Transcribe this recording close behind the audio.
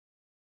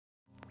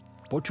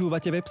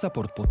Počúvate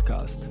Websupport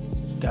podcast.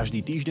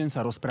 Každý týždeň sa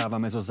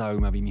rozprávame so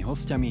zaujímavými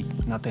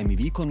hostiami na témy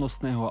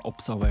výkonnostného a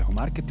obsahového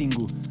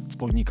marketingu,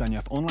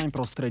 podnikania v online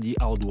prostredí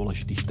a o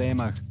dôležitých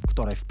témach,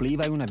 ktoré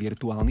vplývajú na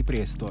virtuálny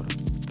priestor.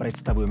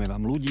 Predstavujeme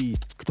vám ľudí,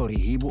 ktorí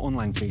hýbu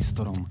online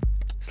priestorom.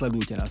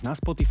 Sledujte nás na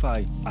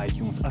Spotify,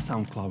 iTunes a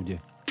Soundcloude.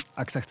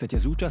 Ak sa chcete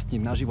zúčastniť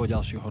naživo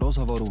ďalšieho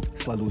rozhovoru,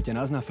 sledujte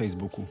nás na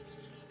Facebooku.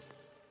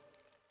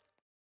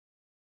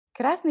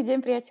 Krásny deň,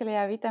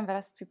 priatelia, vítam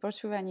vás pri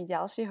počúvaní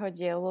ďalšieho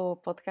dielu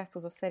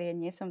podcastu zo série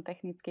Nie som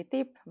technický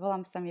typ.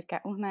 Volám sa Mirka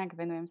Uhnak,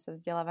 venujem sa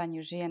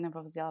vzdelávaniu žien vo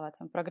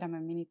vzdelávacom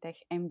programe Mini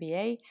Tech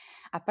MBA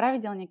a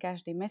pravidelne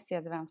každý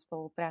mesiac vám v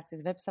spolupráci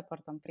s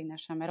Websupportom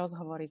prinášame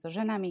rozhovory so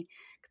ženami,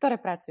 ktoré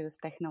pracujú s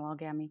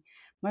technológiami.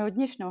 Mojou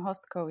dnešnou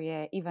hostkou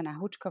je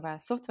Ivana Hučková,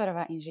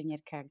 softvérová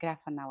inžinierka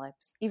Grafana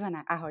Labs.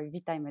 Ivana, ahoj,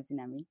 vítaj medzi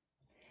nami.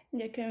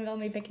 Ďakujem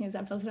veľmi pekne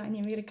za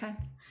pozvanie, Mirka.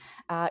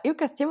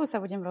 Ivka, s tebou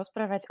sa budem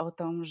rozprávať o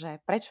tom,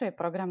 že prečo je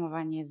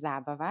programovanie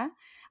zábava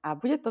a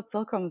bude to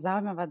celkom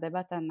zaujímavá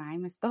debata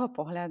najmä z toho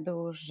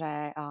pohľadu,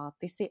 že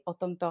ty si o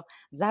tomto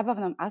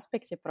zábavnom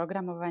aspekte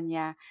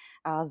programovania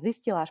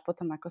zistila až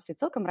potom, ako si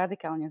celkom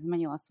radikálne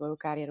zmenila svoju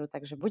kariéru,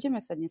 takže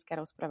budeme sa dneska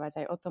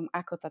rozprávať aj o tom,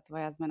 ako tá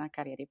tvoja zmena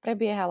kariéry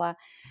prebiehala.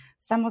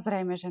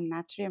 Samozrejme, že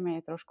načrieme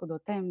trošku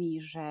do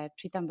témy, že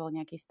či tam bol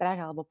nejaký strach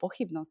alebo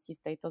pochybnosti z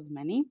tejto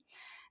zmeny.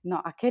 No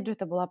a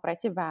keďže to bola pre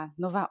teba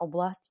nová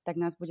oblasť, tak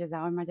nás bude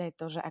zaujímať aj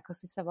to, že ako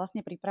si sa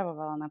vlastne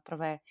pripravovala na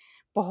prvé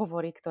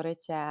pohovory, ktoré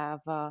ťa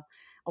v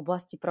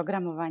oblasti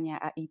programovania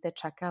a IT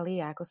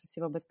čakali a ako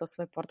si vôbec to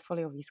svoje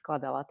portfólio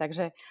vyskladala.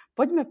 Takže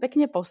poďme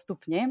pekne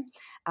postupne.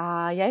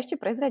 A ja ešte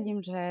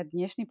prezradím, že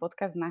dnešný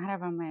podcast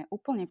nahrávame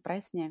úplne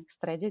presne v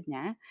strede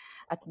dňa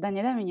a teda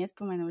nedá mi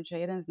nespomenúť, že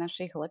jeden z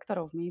našich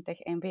lektorov v Mini Tech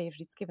MBA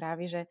vždycky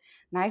vraví, že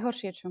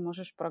najhoršie, čo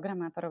môžeš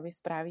programátorovi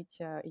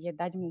spraviť, je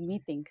dať mu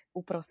meeting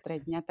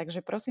uprostred dňa.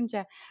 Takže prosím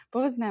ťa,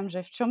 povedz nám,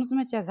 že v čom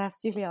sme ťa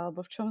zastihli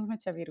alebo v čom sme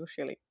ťa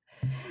vyrušili.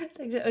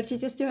 Takže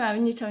určite ste ma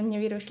v ničom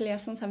nevyrušili, ja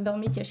som sa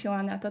veľmi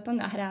tešila na toto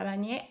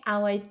nahrávanie,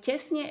 ale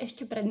tesne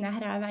ešte pred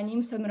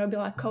nahrávaním som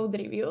robila code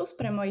reviews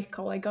pre mojich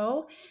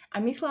kolegov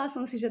a myslela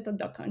som si, že to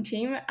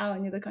dokončím,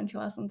 ale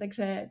nedokončila som,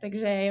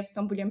 takže v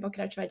tom budem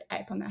pokračovať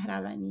aj po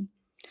nahrávaní.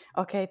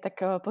 OK,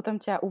 tak potom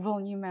ťa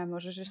uvoľníme a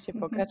môžeš ešte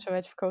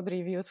pokračovať v code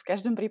reviews. V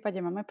každom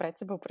prípade máme pred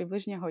sebou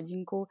približne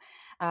hodinku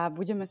a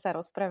budeme sa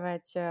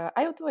rozprávať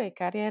aj o tvojej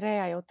kariére,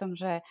 aj o tom,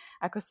 že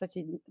ako sa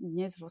ti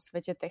dnes vo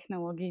svete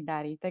technológií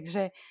darí.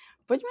 Takže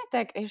poďme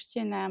tak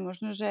ešte na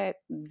možno, že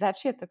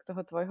začiatok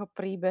toho tvojho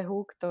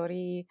príbehu,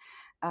 ktorý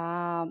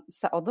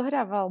sa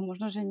odohrával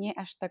možno, že nie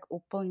až tak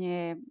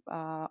úplne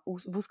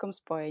v úzkom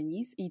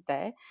spojení s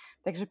IT.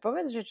 Takže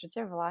povedz, že čo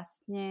ťa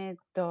vlastne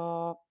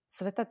do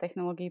sveta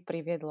technológií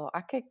priviedlo?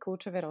 Aké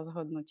kľúčové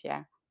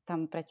rozhodnutia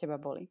tam pre teba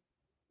boli?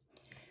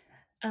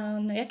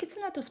 No ja keď sa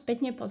na to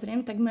spätne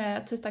pozriem, tak moja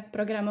cesta k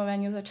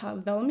programovaniu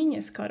začala veľmi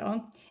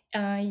neskoro.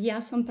 Ja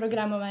som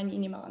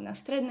programovanie nemala na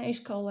strednej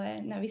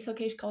škole, na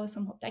vysokej škole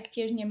som ho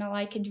taktiež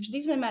nemala, aj keď vždy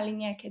sme mali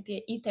nejaké tie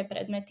IT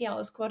predmety,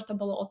 ale skôr to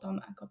bolo o tom,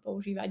 ako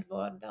používať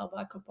Word alebo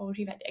ako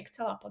používať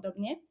Excel a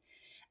podobne.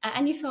 A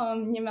ani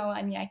som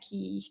nemala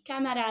nejakých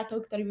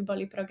kamarátov, ktorí by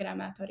boli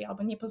programátori,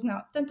 alebo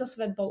nepoznala. Tento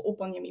svet bol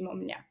úplne mimo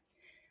mňa.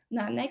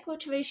 No a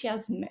najkľúčovejšia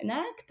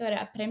zmena,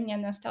 ktorá pre mňa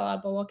nastala,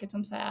 bolo, keď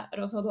som sa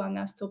rozhodla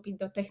nastúpiť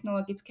do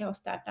technologického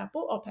startupu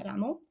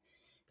Operamu,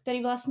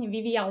 ktorý vlastne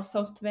vyvíjal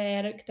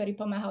softvér, ktorý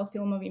pomáhal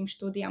filmovým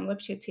štúdiám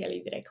lepšie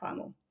cieliť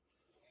reklamu.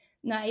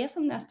 No a ja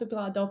som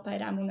nastúpila do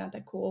Operamu na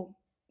takú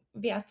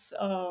viac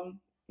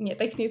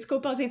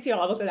netechnickú pozíciu,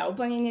 alebo teda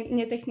úplne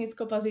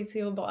netechnickú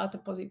pozíciu. Bola to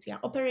pozícia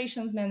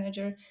Operations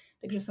Manager,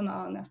 takže som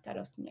mala na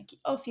starosti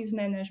nejaký office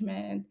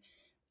management,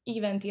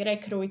 eventy,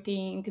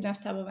 recruiting,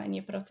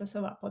 nastavovanie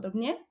procesov a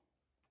podobne.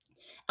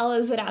 Ale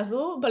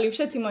zrazu boli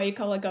všetci moji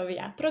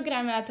kolegovia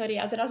programátori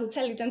a zrazu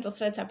celý tento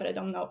svet sa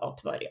predo mnou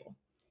otvoril.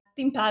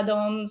 Tým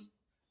pádom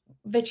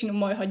väčšinu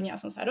môjho dňa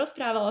som sa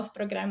rozprávala s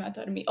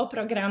programátormi o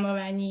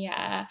programovaní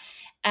a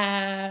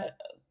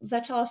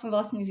začala som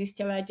vlastne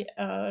zisťovať,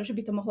 že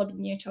by to mohlo byť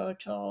niečo,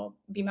 čo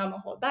by ma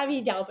mohlo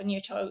baviť alebo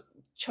niečo,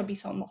 čo by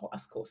som mohla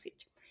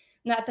skúsiť.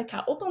 No a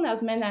taká úplná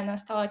zmena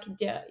nastala,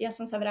 keď ja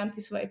som sa v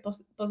rámci svojej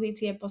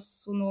pozície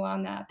posunula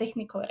na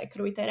technical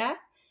recruitera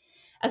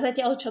a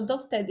zatiaľ, čo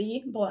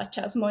dovtedy bola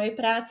časť mojej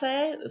práce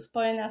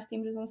spojená s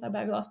tým, že som sa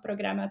bavila s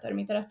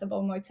programátormi, teraz to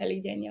bol môj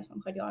celý deň, ja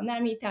som chodila na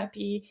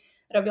meetupy,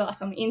 robila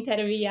som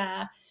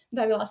intervia,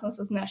 bavila som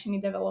sa s našimi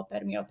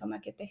developermi o tom,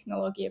 aké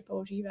technológie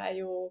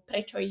používajú,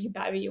 prečo ich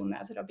baví u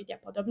nás robiť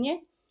a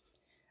podobne.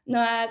 No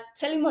a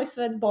celý môj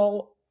svet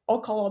bol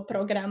okolo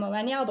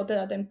programovania, alebo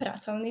teda ten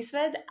pracovný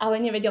svet, ale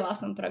nevedela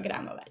som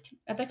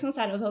programovať. A tak som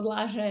sa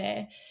rozhodla,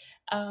 že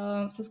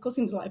sa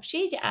skúsim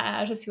zlepšiť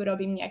a že si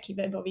urobím nejaký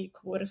webový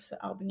kurz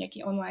alebo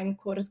nejaký online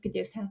kurz,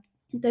 kde sa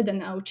teda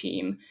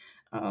naučím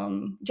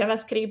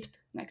JavaScript,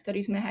 na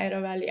ktorý sme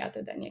hajrovali, a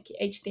teda nejaký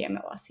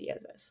HTML a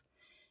CSS.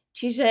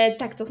 Čiže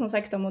takto som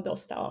sa k tomu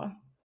dostala.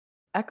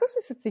 Ako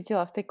si sa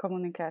cítila v tej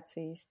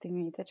komunikácii s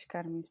tými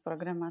ITčkármi, s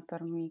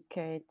programátormi,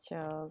 keď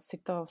si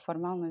to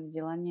formálne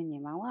vzdelanie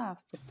nemala a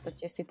v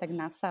podstate si tak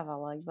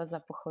nasávala iba za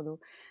pochodu?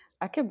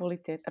 Aké boli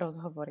tie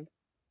rozhovory?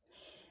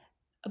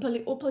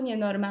 Boli úplne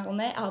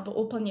normálne alebo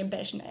úplne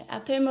bežné.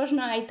 A to je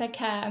možno aj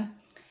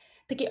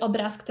taký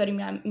obraz, ktorý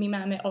my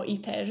máme o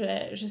IT,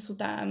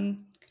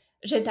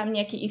 že je tam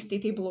nejaký istý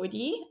typ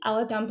ľudí,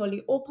 ale tam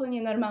boli úplne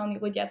normálni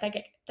ľudia,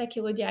 takí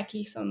ľudia,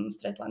 akých som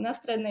stretla na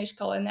strednej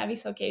škole, na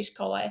vysokej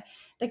škole,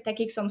 tak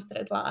takých som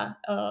stretla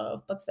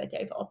v podstate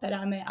aj v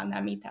operáme a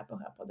na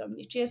meetupoch a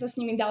podobne. Čiže sa s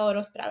nimi dalo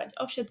rozprávať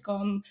o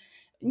všetkom,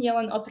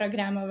 nielen o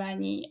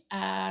programovaní,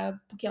 a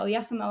pokiaľ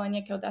ja som mala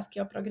nejaké otázky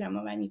o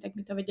programovaní, tak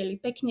mi to vedeli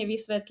pekne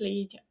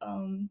vysvetliť,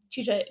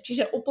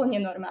 čiže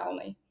úplne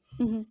normálnej.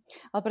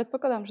 Ale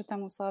predpokladám, že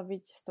tam musela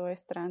byť z tvojej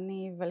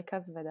strany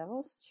veľká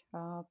zvedavosť,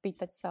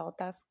 pýtať sa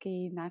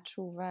otázky,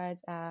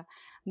 načúvať a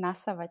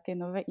nasávať tie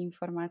nové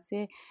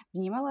informácie.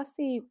 Vnímala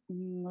si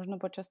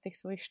možno počas tých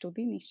svojich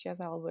študijných čias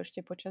alebo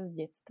ešte počas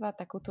detstva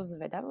takúto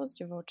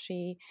zvedavosť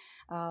voči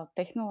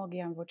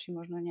technológiám, voči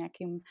možno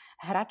nejakým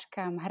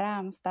hračkám,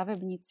 hrám,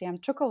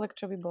 stavebniciam, čokoľvek,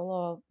 čo by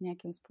bolo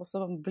nejakým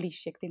spôsobom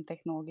bližšie k tým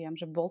technológiám?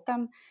 Že bol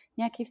tam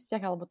nejaký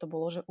vzťah alebo to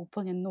bolo, že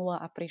úplne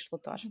nula a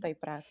prišlo to až v tej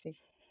práci?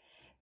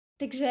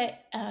 Takže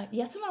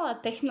ja som mala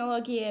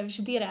technológie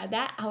vždy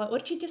rada, ale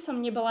určite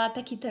som nebola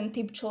taký ten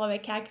typ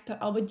človeka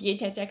alebo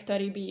dieťaťa,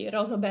 ktorý by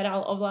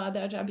rozoberal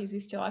ovládač, aby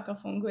zistil, ako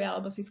funguje,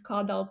 alebo si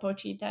skladal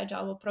počítač,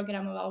 alebo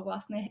programoval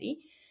vlastné hry.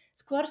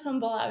 Skôr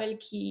som bola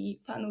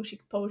veľký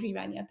fanúšik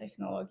používania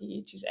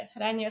technológií, čiže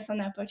hrania sa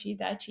na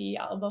počítači,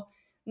 alebo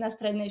na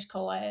strednej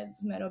škole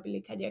sme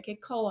robili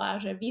kadejaké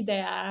koláže,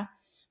 videá,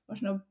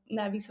 možno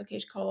na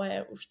vysokej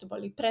škole už to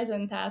boli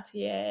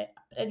prezentácie a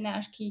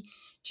prednášky.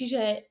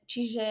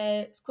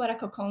 Čiže skôr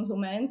ako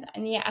konzument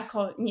a nie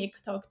ako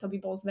niekto, kto by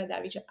bol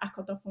zvedavý, že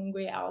ako to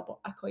funguje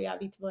alebo ako ja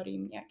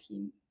vytvorím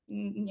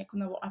nejakú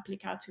novú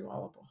aplikáciu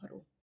alebo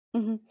hru.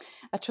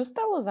 A čo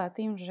stalo za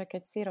tým, že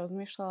keď si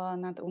rozmýšľala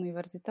nad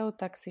univerzitou,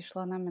 tak si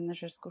šla na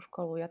manažerskú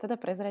školu? Ja teda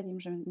prezradím,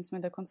 že my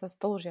sme dokonca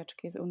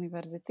spolužiačky z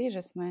univerzity,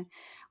 že sme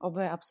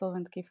obe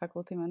absolventky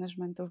fakulty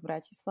manažmentu v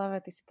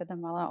Bratislave. Ty si teda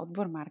mala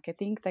odbor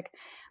marketing, tak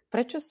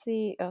prečo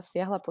si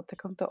siahla po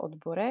takomto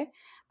odbore?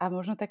 A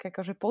možno tak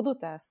akože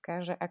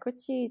podotázka, že ako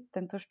ti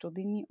tento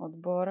študijný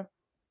odbor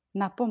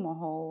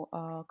napomohol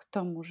k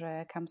tomu,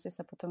 že kam si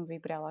sa potom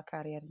vybrala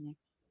kariérne?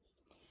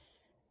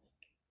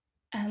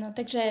 Áno,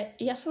 takže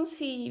ja som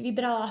si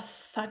vybrala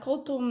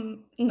fakultu,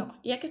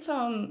 ja keď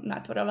som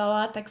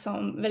maturovala, tak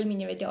som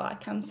veľmi nevedela,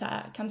 kam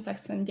sa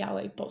chcem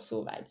ďalej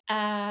posúvať.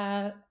 A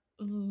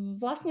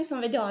vlastne som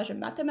vedela, že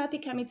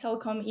matematika mi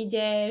celkom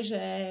ide,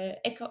 že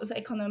z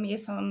ekonomie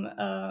som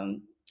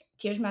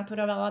tiež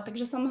maturovala,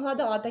 takže som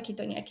hľadala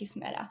takýto nejaký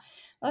smer. A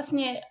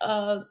vlastne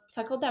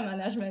fakulta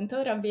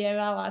manažmentu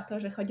robievala to,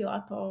 že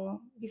chodila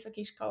po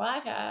vysokých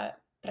školách a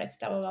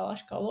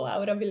predstavovala školu a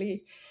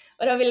urobili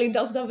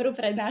dosť dobrú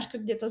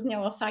prednášku, kde to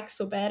znelo fakt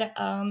super.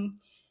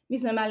 My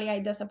sme mali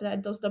aj, dá sa povedať,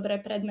 dosť dobré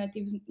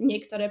predmety,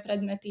 niektoré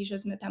predmety, že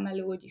sme tam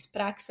mali ľudí z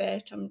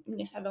praxe, čo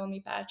mne sa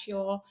veľmi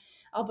páčilo,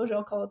 alebo že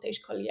okolo tej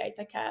školy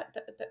aj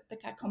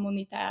taká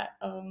komunita,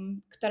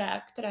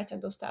 ktorá ťa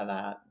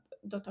dostáva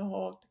do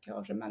toho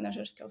takého, že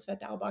manažerského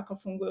sveta, alebo ako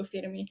fungujú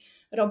firmy,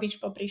 robíš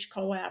popri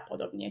škole a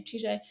podobne.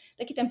 Čiže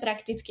taký ten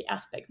praktický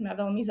aspekt ma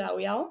veľmi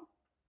zaujal.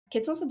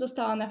 Keď som sa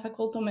dostala na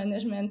fakultu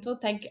manažmentu,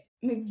 tak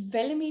mi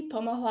veľmi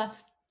pomohla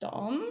v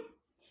tom,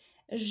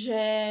 že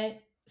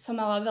som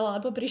mala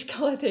popri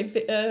škole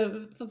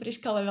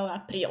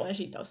veľa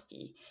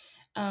príležitostí.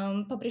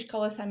 Popri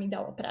škole sa mi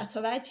dalo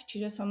pracovať,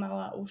 čiže som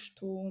mala už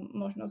tú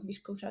možnosť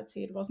vyskúšať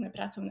si rôzne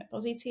pracovné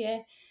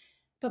pozície.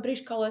 Popri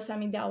škole sa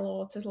mi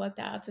dalo cez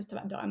letá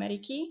cestovať do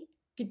Ameriky,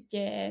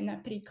 kde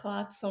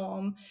napríklad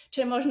čo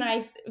je možno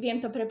aj,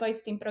 viem to prepojiť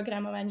s tým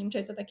programovaním,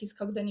 že je to taký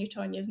skok do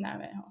niečoho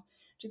neznámeho.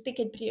 Čiže ty,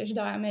 keď prídeš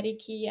do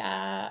Ameriky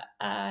a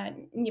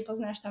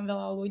nepoznáš tam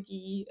veľa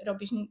ľudí,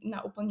 robíš na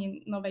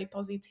úplne novej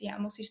pozícii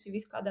a musíš si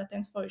vyskladať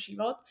ten svoj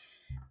život,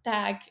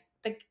 tak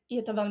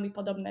je to veľmi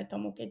podobné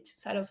tomu, keď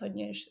sa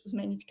rozhodneš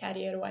zmeniť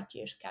kariéru a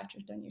tiež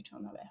skáčeš do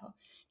niečoho nového.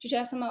 Čiže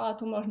ja som mala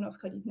tú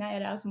možnosť chodiť na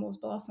Erasmus,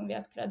 bola som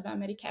viackrát v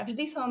Amerike a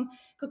vždy som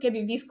ako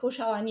keby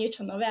vyskúšala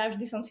niečo nové a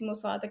vždy som si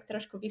musela tak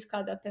trošku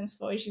vyskladať ten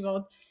svoj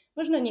život.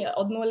 Možno nie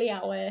od nuly,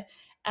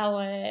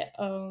 ale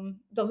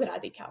dosť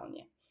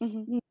radikálne.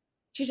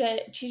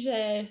 Čiže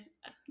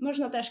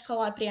možno tá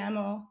škola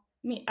priamo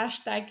mi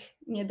až tak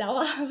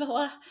nedala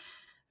veľa,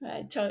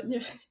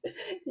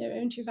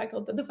 neviem, či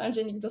fakulta, dúfam,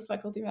 že nikto z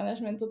fakulty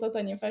manažmentu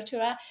toto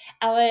nepočúva,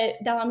 ale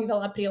dala mi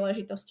veľa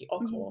príležitostí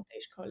okolo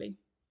tej školy.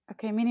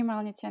 Ok,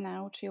 minimálne ťa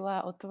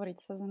naučila otvoriť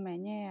sa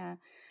zmene a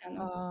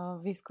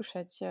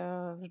vyskúšať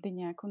vždy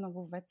nejakú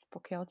novú vec,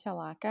 pokiaľ ťa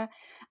láka.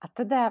 A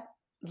teda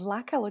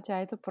zlákalo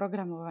ťa aj to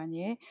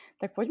programovanie,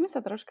 tak poďme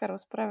sa troška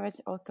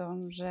rozprávať o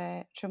tom,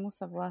 že čomu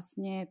sa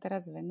vlastne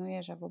teraz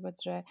venuješ a vôbec,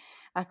 že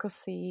ako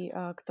si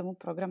k tomu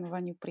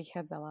programovaniu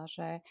prichádzala,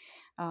 že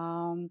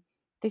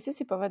Ty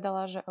si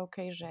povedala, že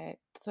OK, že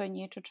to je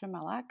niečo, čo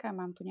ma láka,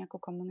 mám tu nejakú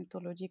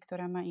komunitu ľudí,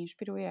 ktorá ma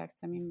inšpiruje a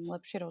chcem im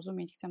lepšie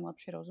rozumieť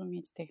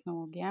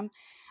technológiám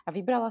a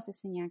vybrala si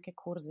nejaké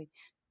kurzy.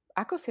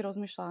 Ako si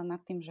rozmýšľala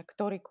nad tým, že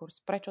ktorý kurz,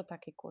 prečo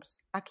taký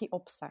kurz, aký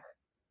obsah?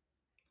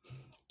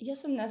 Ja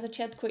som na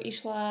začiatku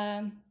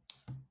išla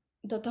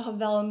do toho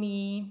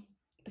veľmi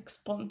tak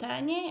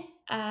spontánne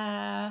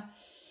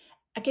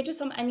a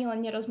keďže som ani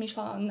len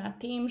nerozmýšľala nad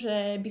tým,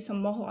 že by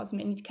som mohla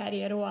zmeniť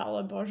kariéru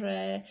alebo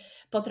že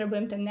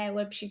potrebujem ten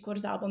najlepší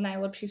kurz alebo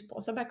najlepší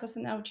spôsob, ako sa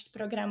naučiť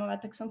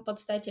programovať, tak som v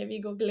podstate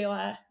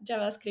vygooglila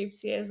JavaScript,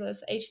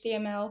 CSS,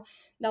 HTML,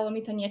 dalo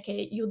mi to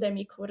nejaké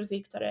Udemy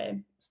kurzy,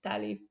 ktoré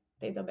stáli v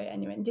tej dobe, ja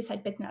neviem,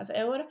 10-15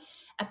 eur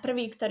a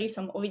prvý, ktorý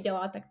som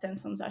uvidela, tak ten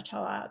som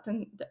začala,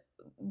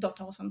 do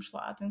toho som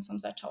šla a ten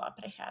som začala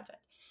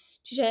prechádzať.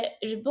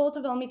 Čiže že bolo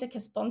to veľmi také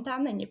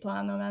spontánne,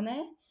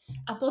 neplánované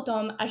a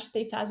potom až v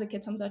tej fáze,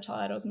 keď som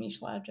začala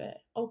rozmýšľať, že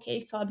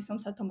OK, chcela by som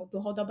sa tomu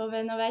dlhodobo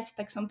venovať,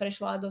 tak som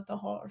prešla do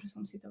toho, že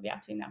som si to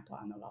viacej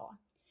naplánovala.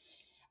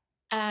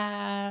 A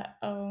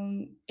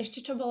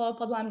ešte čo bolo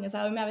podľa mňa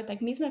zaujímavé, tak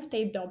my sme v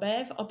tej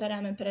dobe v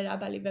Operáme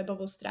prerábali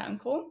webovú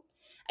stránku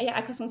a ja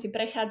ako som si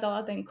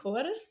prechádzala ten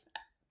kurz,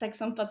 tak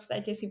som v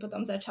podstate si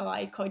potom začala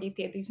aj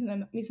kodiť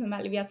my sme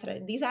mali viaceré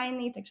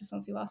dizajny, takže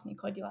som si vlastne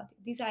kodila tie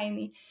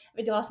dizajny.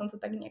 Vedela som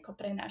to tak nejako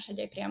prenášať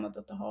aj priamo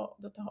do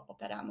toho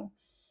Operámu.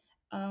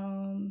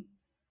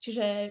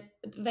 Čiže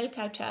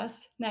veľká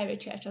časť,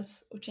 najväčšia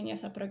časť učenia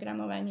sa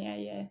programovania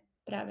je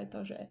práve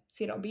to, že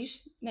si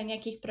robíš na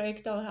nejakých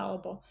projektoch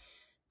alebo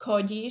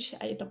kodíš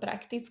a je to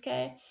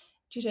praktické.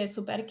 Čiže je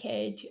super,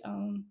 keď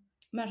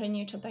máš aj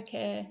niečo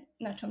také,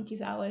 na čom ti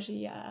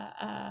záleží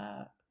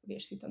a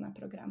vieš si to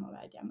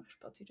naprogramovať a máš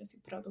pocit, že si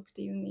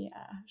produktívny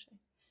a že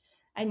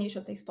aj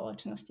niečo tej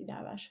spoločnosti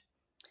dávaš.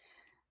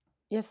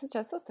 Ja sa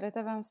často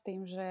stretávam s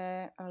tým,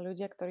 že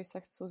ľudia, ktorí sa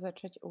chcú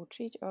začať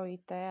učiť o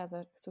IT a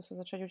chcú sa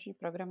začať učiť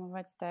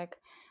programovať, tak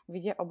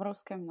vidia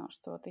obrovské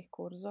množstvo tých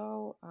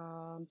kurzov.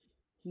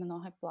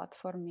 Mnohé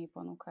platformy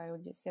ponúkajú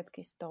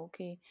desiatky,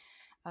 stovky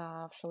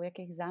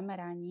všelijakých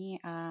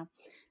zameraní a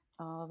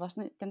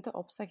vlastne tento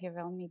obsah je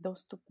veľmi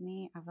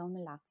dostupný a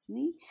veľmi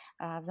lacný.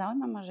 A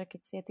zaujíma ma, že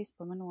keď si ty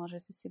spomenula,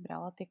 že si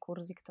brala tie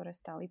kurzy, ktoré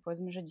stáli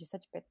povedzme, že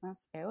 10-15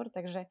 eur,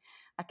 takže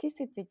aký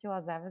si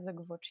cítila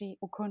záväzok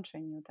voči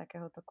ukončeniu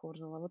takéhoto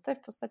kurzu? Lebo to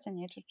je v podstate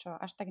niečo, čo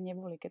až tak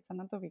neboli, keď sa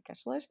na to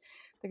vykašleš.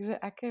 Takže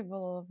aké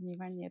bolo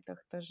vnímanie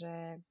tohto,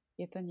 že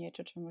je to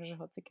niečo, čo môžeš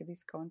hocikedy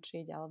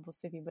skončiť alebo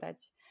si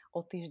vybrať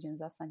o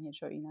týždeň zasa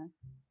niečo iné?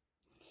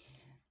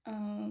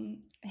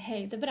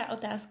 Hej, dobrá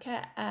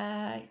otázka a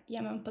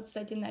ja mám v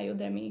podstate na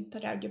Udemy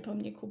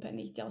pravdepodobne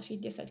kúpených ďalších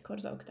 10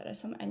 kurzov, ktoré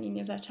som ani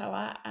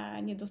nezačala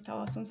a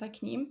nedostala som sa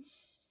k ním.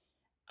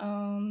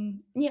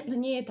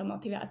 Nie je to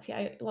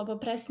motivácia, lebo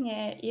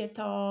presne je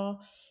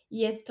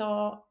to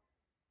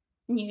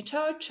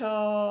niečo, čo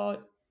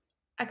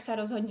ak sa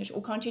rozhodneš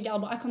ukončiť,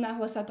 alebo ako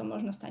náhle sa to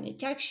možno stane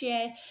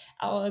ťažšie,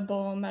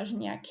 alebo máš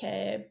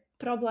nejaké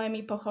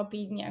problémy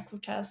pochopiť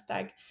nejakú časť,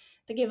 tak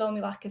je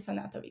veľmi ľahké sa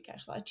na to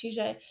vykašľať.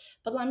 Čiže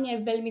podľa mňa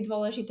je veľmi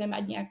dôležité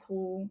mať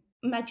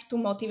tú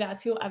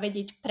motiváciu a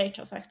vedieť,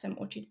 prečo sa chcem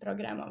učiť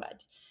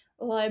programovať.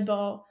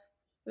 Lebo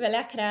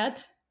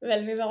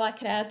veľmi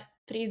veľakrát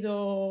prídu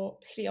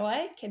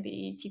chvíle,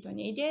 kedy ti to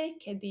nejde,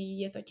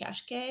 kedy je to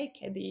ťažké,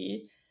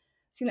 kedy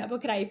si na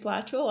pokraji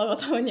pláču, lebo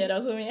tomu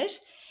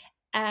nerozumieš.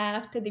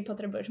 A vtedy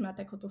potrebuješ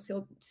mať takúto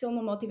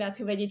silnú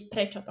motiváciu vedieť,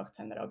 prečo to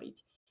chcem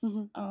robiť.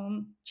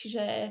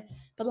 Čiže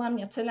podľa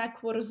mňa cena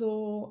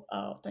kurzu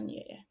to nie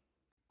je.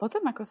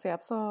 Potom, ako si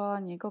absolvovala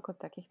niekoľko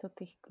takýchto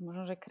tých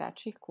možno, že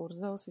kratších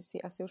kurzov,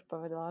 si asi už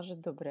povedala, že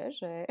dobre,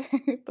 že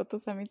toto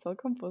sa mi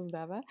celkom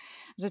pozdáva,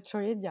 že čo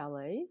je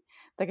ďalej.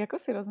 Tak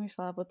ako si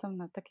rozmýšľala potom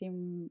nad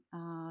takým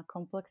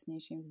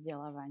komplexnejším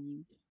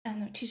vzdelávaním?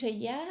 Áno, čiže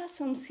ja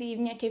som si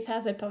v nejakej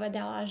fáze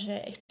povedala,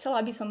 že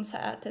chcela by som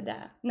sa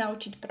teda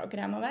naučiť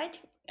programovať.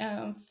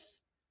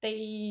 V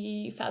tej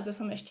fáze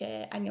som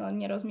ešte ani len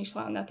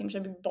nerozmýšľala nad tým,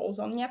 že by bol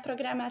zo mňa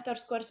programátor.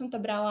 Skôr som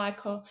to brala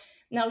ako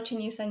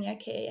naučenie sa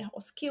nejakého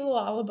skillu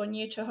alebo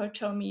niečoho,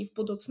 čo mi v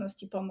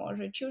budúcnosti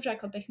pomôže. Či už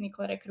ako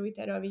technical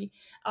recruiterovi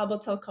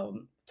alebo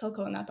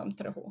celkovo na tom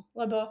trhu.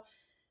 Lebo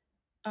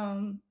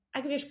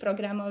ak vieš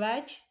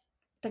programovať,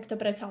 tak to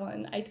predsa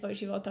len aj tvoj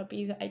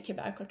životopis, aj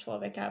teba ako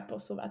človeka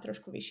posúva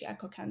trošku vyššie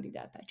ako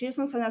kandidáta. Čiže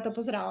som sa na to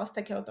pozerala z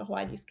takéhoto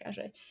hľadiska,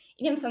 že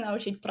idem sa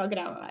naučiť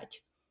programovať.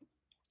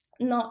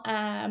 No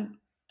a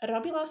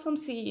robila som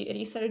si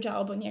research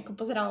alebo nejako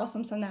pozerala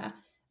som sa na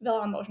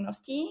veľa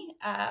možností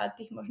a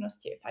tých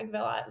možností je fakt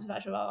veľa.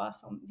 Zvažovala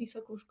som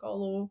vysokú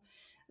školu,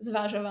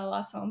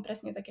 zvažovala som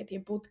presne také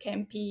tie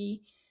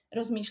bootcampy,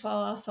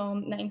 rozmýšľala som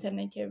na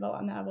internete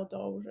veľa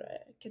návodov,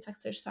 že keď sa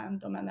chceš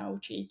sám doma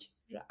naučiť,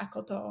 že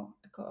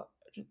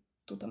že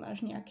tuto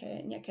máš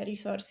nejaké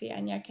resursy a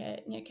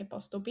nejaké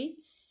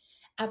postupy.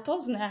 A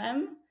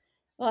poznám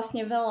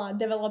vlastne veľa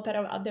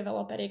developerov a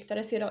developeriek,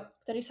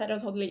 ktorí sa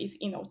rozhodli ísť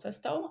inou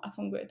cestou a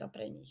funguje to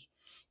pre nich.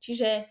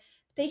 Čiže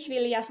v tej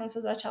chvíli ja som sa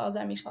začala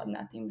zamýšľať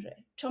nad tým, že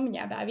čo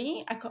mňa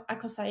baví,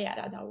 ako sa ja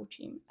rada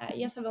učím. A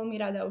ja sa veľmi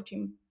rada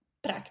učím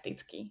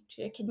prakticky,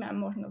 čiže keď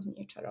mám možnosť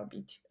niečo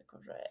robiť,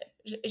 akože,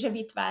 že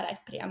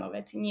vytvárať priamo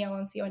veci, nie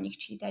len si o nich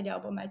čítať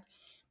alebo mať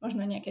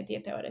možno nejaké tie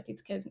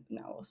teoretické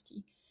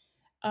znalosti.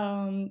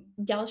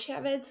 Ďalšia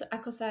vec,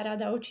 ako sa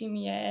rada učím,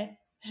 je,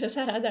 že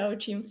sa rada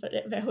učím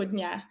v behu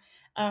dňa.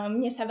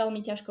 Mne sa veľmi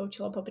ťažko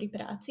učilo popri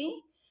práci,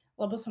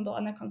 lebo som bola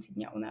na konci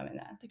dňa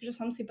unavená. Takže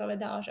som si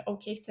povedala, že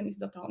OK, chcem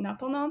ísť do toho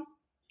naplno.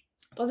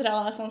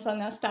 Pozerala som sa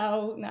na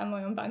stav na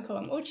mojom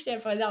bankovom účte,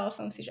 povedala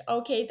som si, že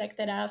OK, tak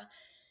teraz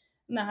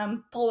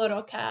mám pol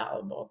roka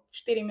alebo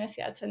 4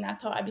 mesiace na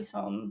to, aby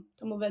som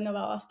tomu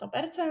venovala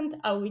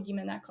 100% a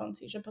uvidíme na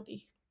konci, že po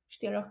tých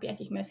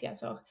 4-5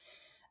 mesiacoch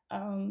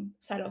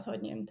sa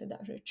rozhodnem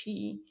teda, že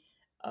či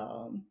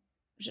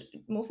že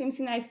musím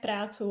si nájsť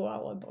prácu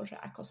alebo že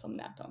ako som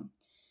na tom.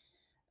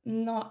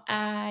 No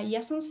a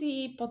ja som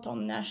si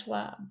potom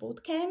našla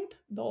bootcamp,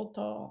 bol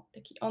to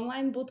taký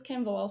online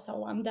bootcamp, volal sa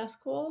Lambda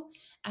School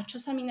a čo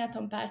sa mi na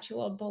tom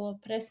páčilo,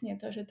 bolo presne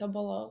to, že to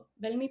bolo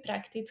veľmi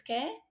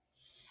praktické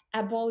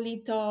a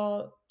boli to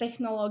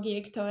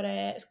technológie,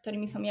 s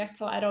ktorými som ja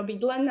chcela robiť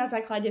len na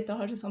základe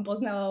toho, že som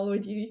poznala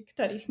ľudí,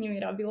 ktorí s nimi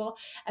robilo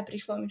a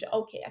prišlo mi, že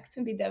OK, ak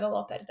chcem byť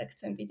developer, tak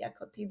chcem byť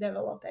ako tí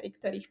developeri,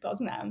 ktorých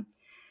poznám.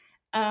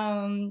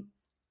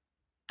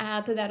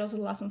 A teda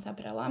rozhodla som sa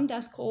pre Lambda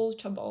School,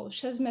 čo bol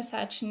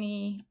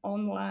 6-mesačný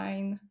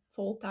online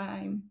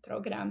full-time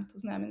program.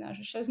 To znamená,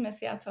 že 6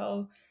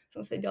 mesiacov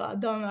som sedela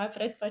doma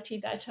pred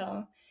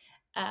počítačom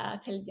a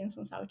celý deň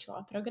som sa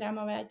učila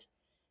programovať.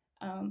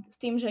 S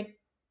tým,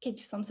 že keď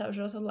som sa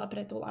už rozhodla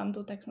pre tú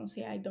Lambdu, tak som si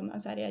aj doma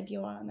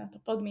zariadila na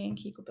to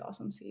podmienky. Kúpila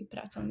som si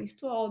pracovný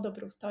stôl,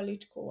 dobrú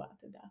stoličku a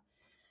teda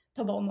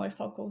to bol môj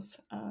fokus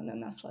na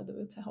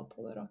nasledujúceho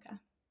pol roka.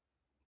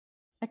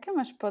 Aké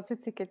máš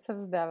pocity, keď sa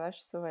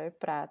vzdávaš svojej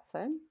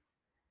práce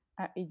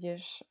a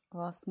ideš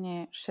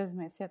vlastne 6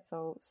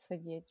 mesiacov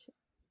sedieť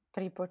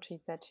pri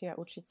počítači a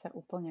učiť sa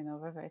úplne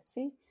nové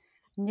veci,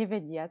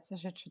 nevediac,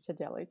 že čo ťa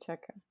ďalej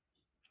čaká?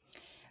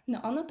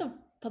 No ono to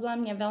podľa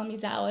mňa veľmi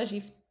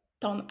záleží v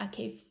tom,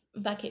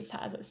 v akej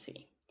fáze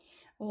si.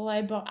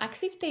 Lebo ak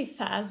si v tej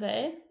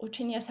fáze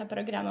učenia sa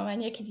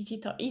programovania, kedy ti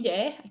to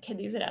ide a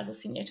kedy zrazu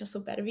si niečo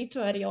super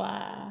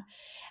vytvorila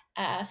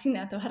a si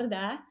na to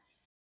hrdá,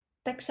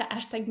 tak sa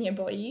až tak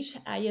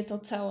nebojíš a je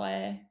to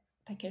celé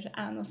také, že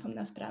áno, som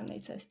na správnej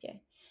ceste.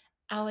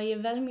 Ale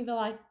je veľmi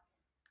veľa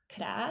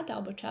krát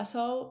alebo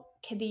časov,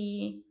 kedy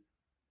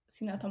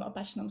si na tom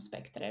opačnom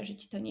spektre, že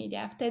ti to nejde.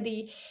 A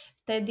vtedy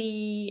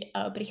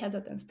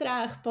prichádza ten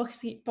strach,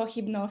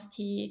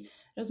 pochybnosti,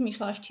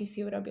 rozmýšľaš, či si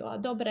urobila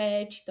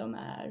dobre, či to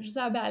máš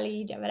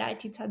zabaliť a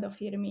vrátiť sa do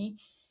firmy.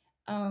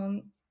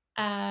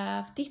 A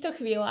v týchto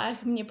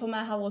chvíľach mne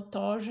pomáhalo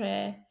to,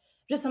 že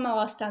som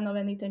mala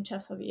stanovený ten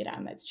časový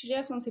rámec. Čiže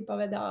ja som si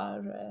povedala,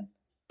 že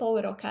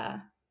pol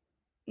roka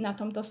na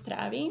tomto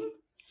strávim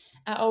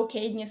a OK,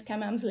 dneska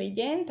mám zlý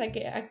deň, tak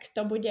ak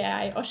to bude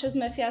aj o 6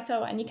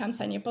 mesiacov a nikam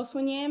sa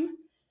neposuniem,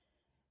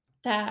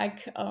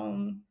 tak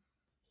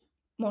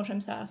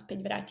môžem sa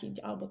späť vrátiť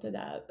alebo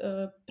teda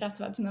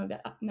pracovať znova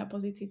na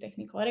pozícii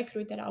technical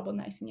recruiter alebo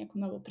nájsť si nejakú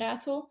novú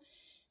prácu.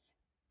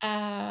 A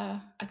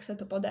ak sa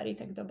to podarí,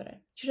 tak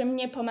dobre. Čiže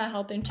mne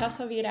pomáhal ten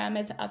časový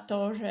rámec a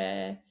to,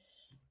 že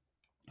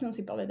som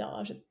si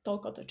povedala, že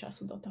toľko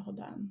času do toho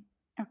dám.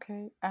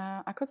 OK. A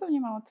ako to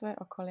vnímalo tvoje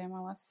okolie?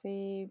 Mala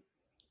si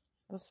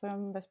vo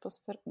svojom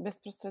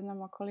bezprostrednom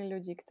okolí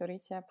ľudí, ktorí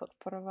ťa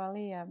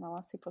podporovali a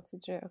mala si pocit,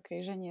 že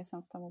OK, že nie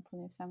som v tom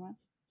úplne sama?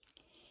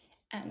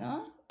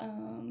 Áno.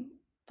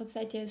 V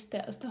podstate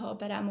z toho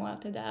Operamu a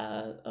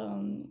teda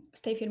z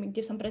tej firmy,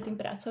 kde som predtým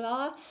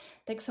pracovala,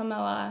 tak som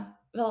mala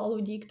veľa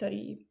ľudí,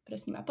 ktorí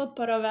presne ma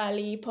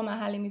podporovali,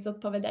 pomáhali mi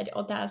zodpovedať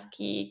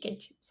otázky,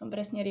 keď som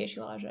presne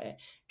riešila,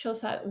 že čo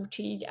sa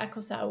učiť, ako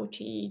sa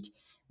učiť,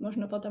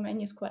 možno potom aj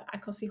neskôr,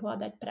 ako si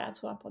hľadať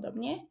prácu a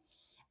podobne.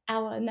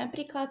 Ale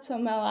napríklad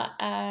som mala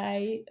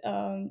aj,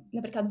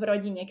 napríklad v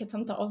rodine, keď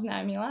som to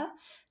oznámila,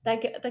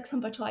 tak som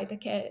počula aj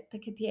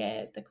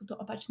takúto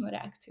opačnú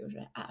reakciu,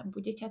 že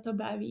bude ťa to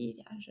baviť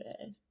a že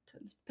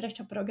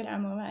prečo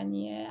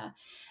programovanie a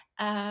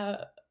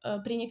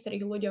pri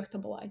niektorých ľuďoch to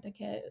bolo aj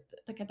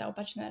taká tá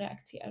opačná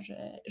reakcia,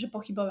 že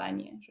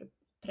pochybovanie, že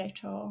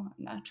prečo,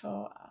 na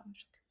čo a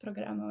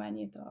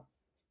programovanie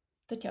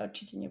to ťa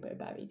určite nebude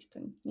baviť, to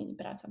nie je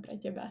práca pre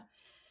teba.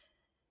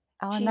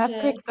 Ale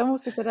napriek tomu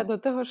si teda do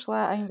toho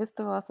šla a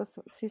investovala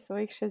si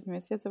svojich 6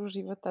 mesiacov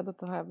života do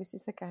toho, aby si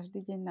sa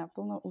každý deň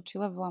naplno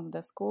učila v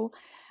Lambda School.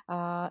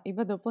 A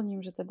iba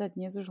doplním, že teda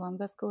dnes už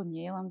Lambda School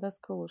nie je Lambda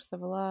School, už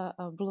sa volá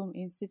Bloom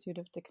Institute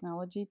of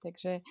Technology,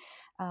 takže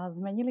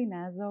zmenili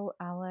názov,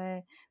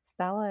 ale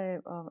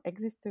stále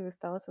existujú,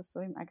 stále sa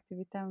svojim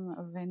aktivitám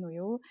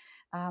venujú.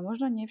 A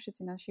možno nie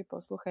všetci naši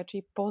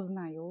posluchači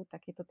poznajú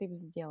takýto typ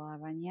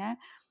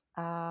vzdelávania.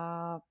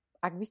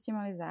 ak by ste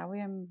mali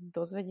záujem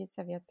dozvedieť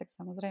sa viac, tak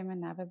samozrejme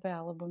na webe,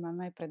 alebo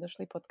máme aj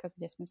predošlý podcast,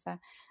 kde sme sa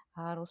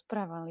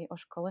rozprávali o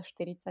škole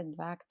 42,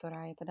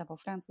 ktorá je teda vo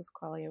Francúzsku,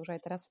 ale je už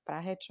aj teraz v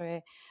Prahe, čo je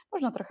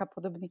možno trocha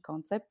podobný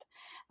koncept.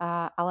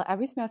 Ale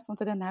aby sme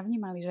aspoň teda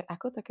navnímali, že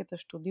ako takéto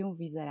štúdium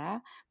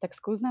vyzerá, tak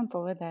skús nám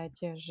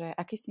povedať, že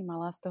aký si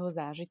mala z toho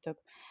zážitok,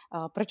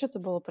 prečo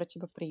to bolo pre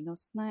teba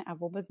prínosné a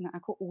vôbec na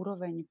akú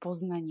úroveň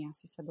poznania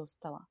si sa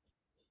dostala.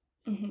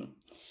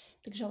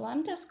 Takže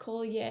Lambda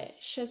School je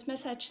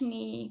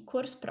 6-mesačný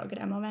kurz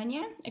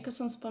programovania. Ako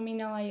som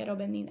spomínala, je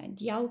robený na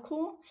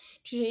diaľku,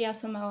 čiže ja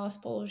som mala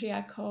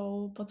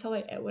spolužiakov po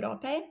celej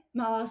Európe.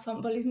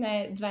 Boli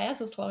sme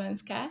dvaja zo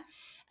Slovenska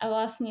a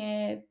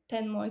vlastne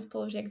ten môj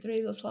spolužiak,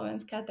 druhý zo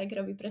Slovenska, tak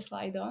robí pre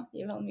Slido.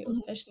 Je veľmi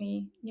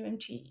úspešný, neviem,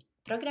 či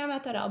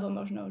programátor, alebo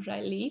možno už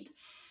aj lead.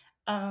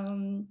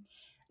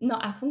 No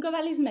a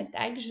fungovali sme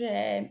tak, že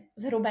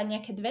zhruba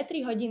nejaké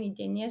 2-3 hodiny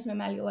denne sme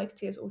mali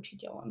lekcie s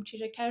učiteľom.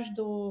 Čiže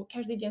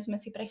každý deň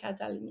sme si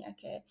prechádzali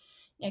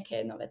nejaké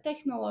nové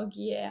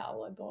technológie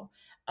alebo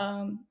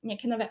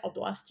nejaké nové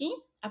oblasti.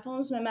 A potom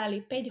sme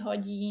mali 5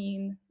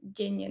 hodín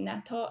denne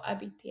na to,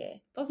 aby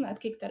tie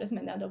poznatky, ktoré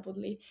sme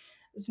nadobudli,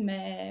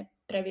 sme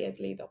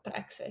previedli do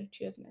praxe.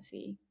 Čiže sme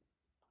si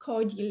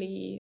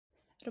kódili,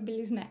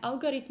 robili sme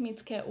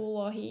algoritmické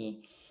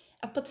úlohy.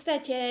 A v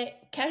podstate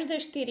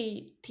každé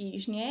 4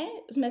 týždne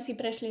sme si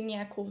prešli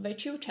nejakú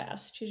väčšiu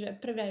časť, čiže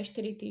prvé 4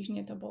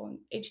 týždne to bol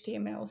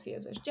HTML,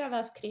 CSS,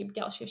 JavaScript,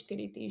 ďalšie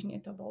 4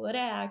 týždne to bol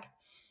React,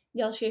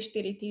 ďalšie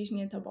 4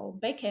 týždne to bol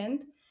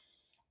backend.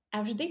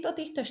 A vždy po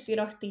týchto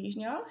 4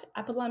 týždňoch, a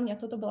podľa mňa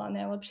toto bola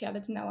najlepšia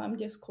vec na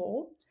Lambda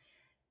School,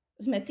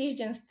 sme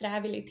týždeň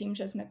strávili tým,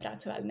 že sme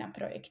pracovali na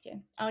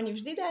projekte. A oni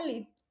vždy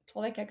dali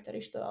človeka,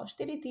 ktorý študoval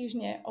 4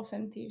 týždne,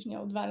 8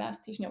 týždňov,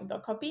 12 týždňov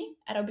dokopy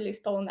a robili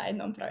spolu na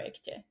jednom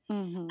projekte.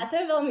 A to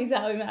je veľmi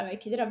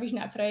zaujímavé, keď robíš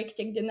na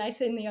projekte, kde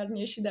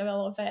najseniornejší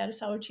developer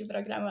sa učí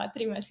programovať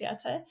 3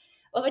 mesiace,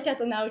 lebo ťa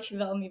to naučí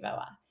veľmi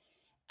veľa.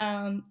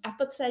 A v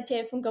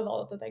podstate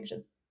fungovalo to tak,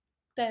 že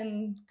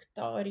ten,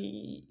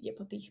 ktorý je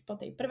po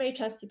tej prvej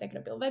časti, tak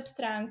robil web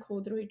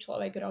stránku, druhý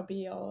človek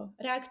robil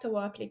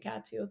Reactovú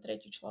aplikáciu,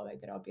 tretí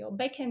človek robil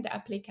backend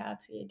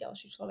aplikácie,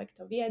 ďalší človek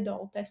to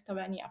viedol,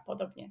 testovanie a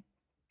podobne.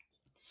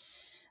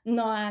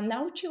 No a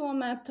naučilo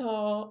ma to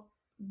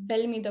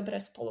veľmi dobre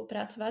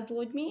spolupracovať s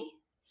ľuďmi.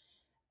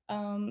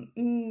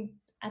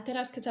 A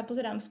teraz, keď sa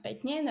pozerám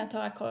spätne na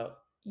to, ako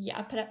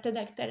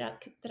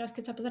teraz,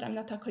 keď sa pozerám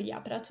na to, ako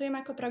ja pracujem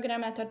ako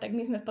programátor, tak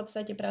my sme v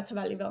podstate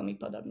pracovali veľmi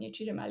podobne.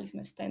 Čiže mali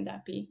sme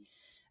stand-upy,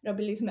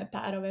 robili sme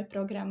párové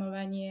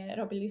programovanie,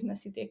 robili sme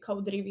si tie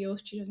code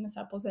reviews, čiže sme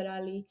sa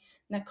pozerali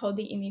na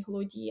kódy iných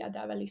ľudí a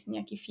dávali si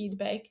nejaký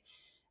feedback.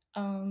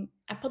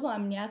 A podľa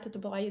mňa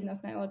toto bola jedna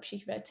z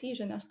najlepších vecí,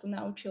 že nás to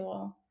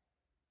naučilo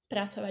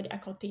pracovať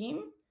ako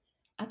tím.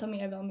 A to mi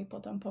aj veľmi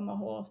potom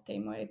pomohlo v tej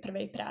mojej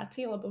prvej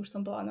práci, lebo už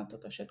som bola na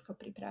toto všetko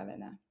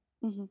pripravená.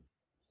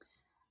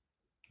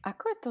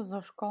 Ako je to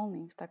so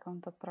školným v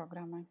takomto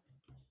programe?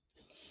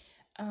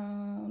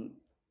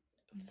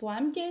 V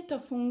Lambde to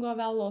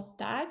fungovalo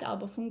tak,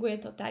 alebo funguje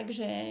to tak,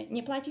 že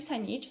neplatí sa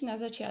nič na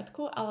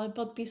začiatku, ale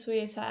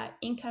podpisuje sa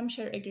income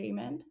share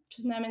agreement,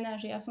 čo znamená,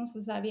 že ja som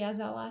sa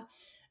zaviazala,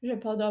 že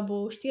po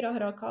dobu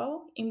 4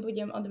 rokov im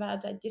budem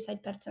odvádzať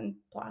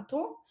 10%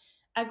 platu,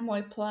 ak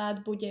môj plat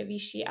bude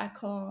vyšší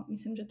ako,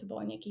 myslím, že to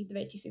bolo nejakých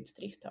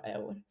 2300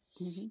 eur.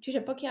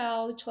 Čiže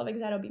pokiaľ človek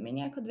zarobí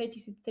menej ako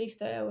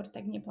 2300 eur,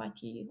 tak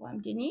neplatí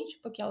Lambde nič.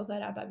 Pokiaľ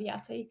zarába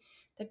viacej,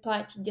 tak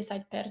platí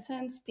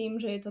 10% s tým,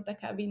 že je to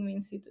taká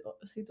win-win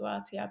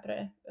situácia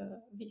pre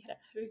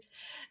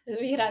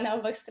výhra na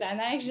oboch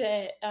stranách,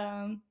 že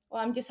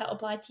Lambde sa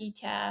oplatí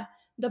ťa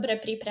dobre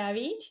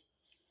pripraviť,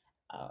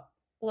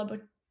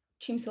 lebo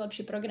čím si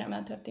lepší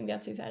programátor, tým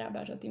viacej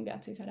zarábaš a tým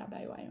viacej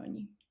zarábajú aj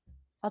oni.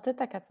 Ale to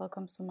je taká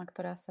celkom suma,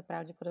 ktorá sa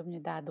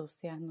pravdepodobne dá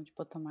dosiahnuť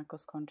potom, ako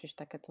skončíš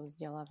takéto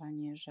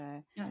vzdelávanie,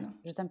 že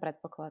ten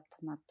predpoklad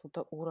na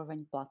túto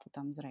úroveň platu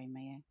tam zrejme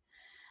je.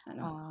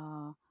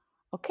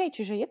 OK,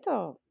 čiže je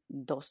to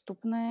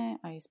dostupné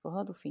aj z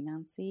pohľadu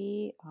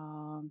financií.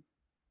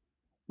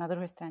 Na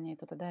druhej strane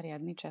je to teda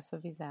riadny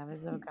časový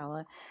záväzok,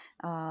 ale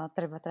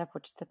treba teda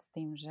počítať s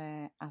tým,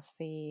 že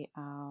asi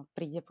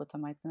príde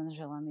potom aj ten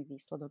želaný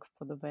výsledok v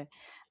podobe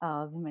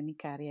zmeny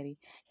kariéry.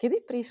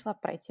 Kedy prišla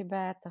pre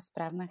teba tá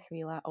správna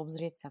chvíľa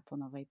obzrieť sa po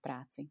novej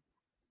práci?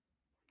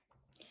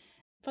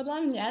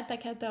 Podľa mňa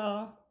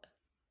takáto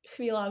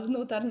chvíľa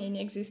vnútorne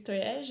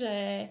neexistuje, že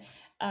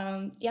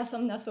ja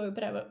som na svoju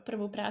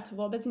prvú prácu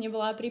vôbec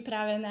nebola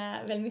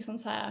pripravená, veľmi som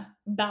sa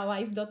bála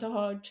ísť do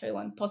toho, čo je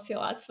len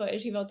posielať svoje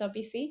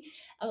životopisy.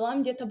 A v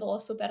Lambde to bolo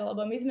super,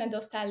 lebo my sme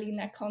dostali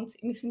na konci,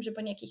 myslím, že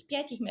po nejakých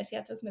 5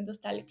 mesiacoch sme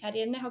dostali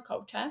kariérneho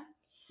kouča,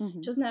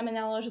 čo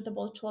znamenalo, že to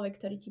bol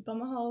človek, ktorý ti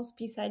pomohol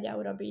spísať a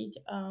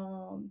urobiť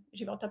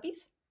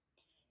životopis.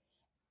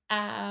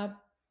 A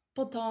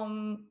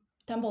potom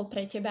tam bol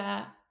pre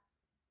teba,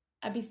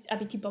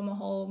 aby ti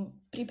pomohol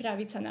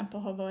pripraviť sa na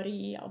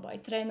pohovory alebo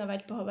aj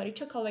trénovať pohovory,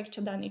 čokoľvek,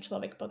 čo daný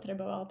človek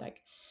potreboval, tak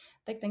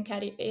ten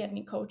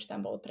kariérny coach tam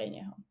bol pre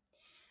neho.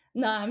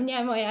 No a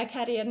mňa moja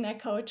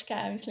kariérna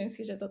koučka, myslím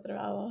si, že to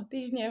trvalo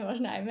týždne,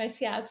 možno aj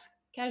mesiac,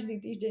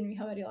 každý týždeň mi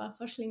hovorila,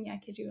 pošli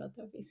nejaké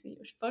životopisy,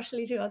 už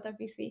pošli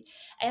životopisy.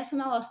 A ja som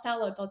mala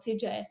stále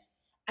pocit, že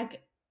ak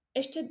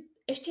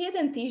ešte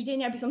jeden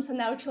týždeň, aby som sa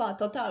naučila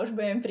toto a už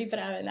budem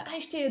pripravená. A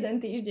ešte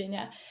jeden týždeň.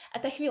 A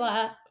tá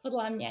chvíľa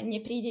podľa mňa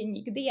nepríde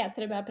nikdy a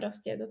treba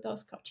proste do toho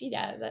skočiť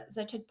a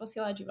začať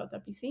posielať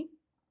životopisy.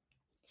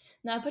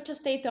 No a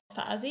počas tejto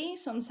fázy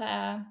som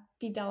sa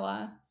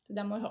pýtala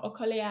teda môjho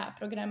okolia a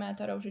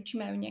programátorov, že či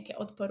majú nejaké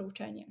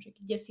odporúčania, že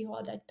kde si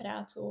hľadať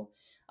prácu,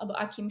 alebo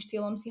akým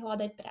štýlom si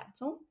hľadať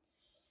prácu.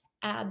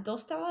 A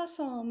dostala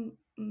som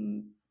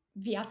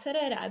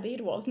viaceré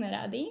rady, rôzne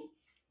rady,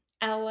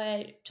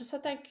 ale čo sa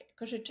tak,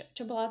 akože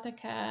čo bola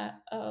taká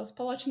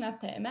spoločná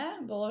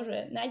téma, bolo,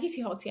 že nájdi si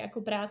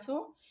hociakú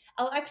prácu,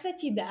 ale ak sa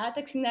ti dá,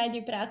 tak si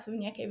nájdi prácu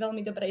v nejakej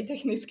veľmi dobrej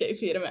technickej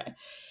firme.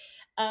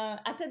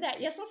 A teda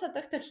ja som sa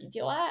tohto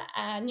chytila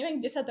a neviem,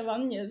 kde sa to vo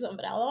mne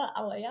zobralo,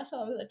 ale ja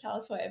som začala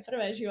svoje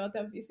prvé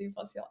životopisy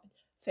posielať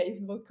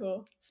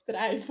Facebooku,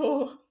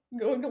 Stripeu,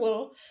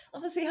 Googleu,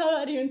 lebo si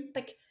hovorím,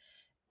 tak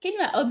keď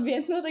ma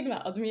odmietnú, tak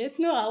ma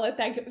odmietnú, ale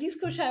tak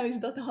vyskúšam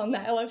ísť do toho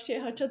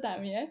najlepšieho, čo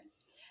tam je.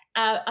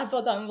 A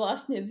potom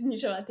vlastne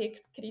znižovať tie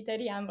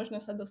kritériá a možno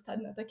sa dostať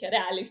na také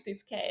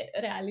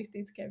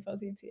realistické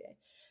pozície.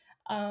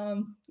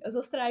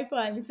 Zo Stripeu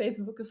ani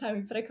Facebooku sa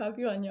mi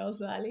prekvapivo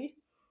neozvali.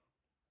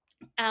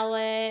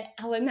 Ale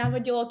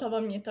navodilo to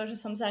vo mne to, že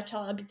som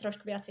začala byť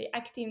trošku viacej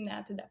aktívna,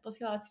 teda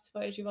posielať si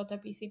svoje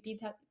životopisy,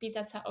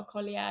 pýtať sa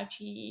okolia,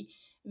 či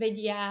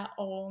vedia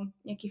o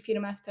nejakých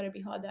firmách, ktoré by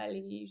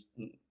hľadali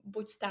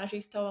buď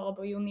stážistov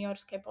alebo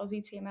juniorské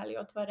pozície mali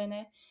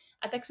otvorené.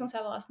 A tak som sa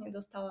vlastne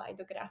dostala aj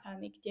do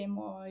Grafany, kde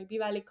môj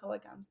bývalý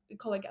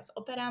kolega z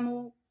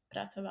Operamu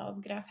pracoval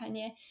v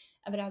Grafane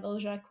a vravel,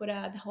 že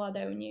akurát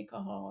hľadajú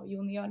niekoho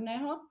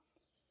juniorného.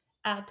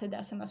 A teda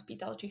sa ma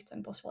spýtal, či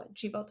chcem poslať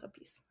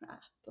životopis. A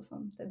to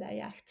som teda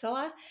ja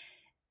chcela.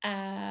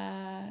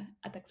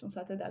 A tak som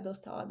sa teda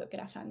dostala do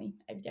Grafany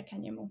aj vďaka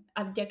nemu.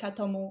 A vďaka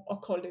tomu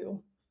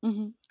okoliu.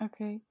 OK.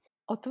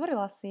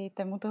 Otvorila si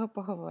tému toho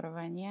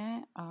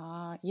pohovorovania a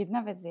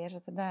jedna vec je,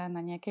 že teda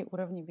na nejakej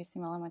úrovni by si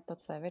mala mať to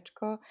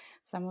CVčko,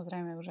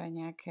 samozrejme už aj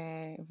nejaké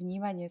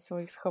vnímanie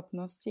svojich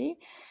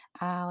schopností,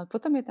 ale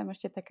potom je tam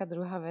ešte taká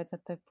druhá vec a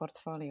to je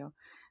portfólio.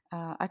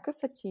 A ako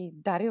sa ti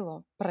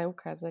darilo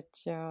preukázať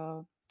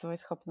tvoje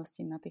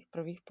schopnosti na tých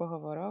prvých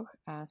pohovoroch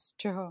a z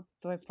čoho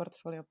tvoje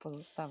portfólio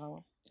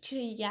pozostávalo?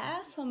 Čiže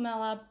ja som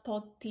mala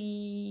po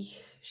tých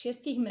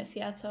 6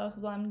 mesiacoch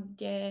v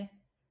Lambde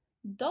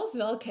dosť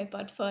veľké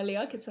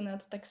portfólio, keď sa na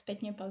to tak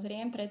spätne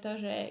pozriem,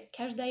 pretože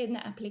každá jedna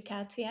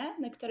aplikácia,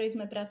 na ktorej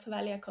sme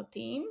pracovali ako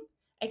tím,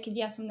 aj keď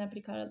ja som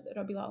napríklad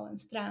robila len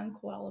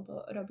stránku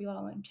alebo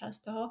robila len časť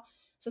toho,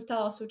 sa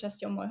stala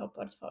súčasťou môjho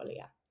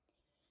portfólia.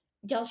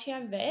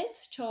 Ďalšia vec,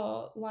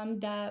 čo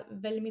Lambda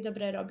veľmi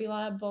dobre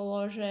robila,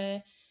 bolo,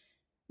 že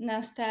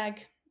nás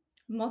tak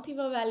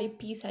motivovali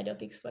písať o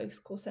tých svojich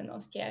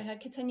skúsenostiach. A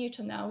keď sa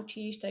niečo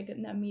naučíš, tak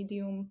na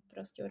Medium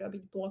proste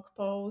urobiť blog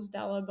post,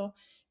 alebo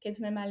keď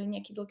sme mali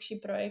nejaký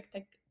dlhší projekt,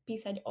 tak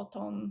písať o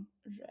tom,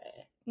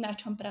 že na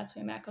čom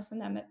pracujeme, ako sa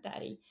nám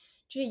darí.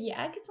 Čiže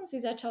ja, keď som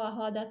si začala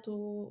hľadať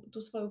tú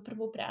svoju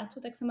prvú prácu,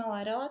 tak som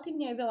mala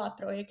relatívne aj veľa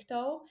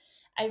projektov,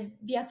 aj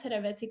viaceré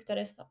veci,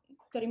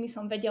 ktorými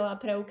som vedela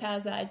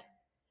preukázať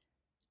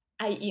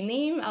aj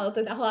iným, ale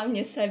teda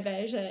hlavne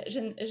sebe,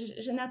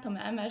 že na to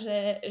mám a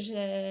že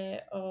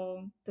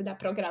teda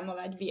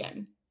programovať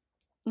viem.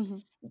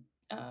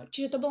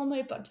 Čiže to bolo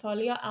moje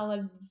portfólio,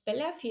 ale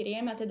veľa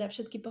firiem a teda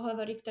všetky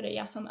pohovory, ktoré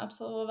ja som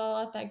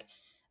absolvovala, tak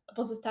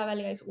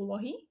pozostávali aj z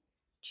úlohy.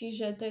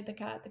 Čiže to je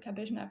taká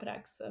bežná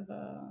prax,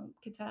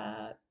 keď sa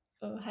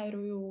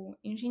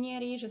hajrujú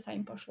inžinieri, že sa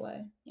im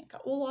pošle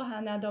nejaká úloha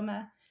na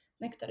doma,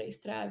 na ktorej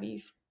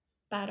strávíš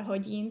pár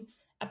hodín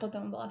a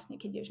potom vlastne,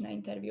 keď ideš na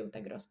interviu,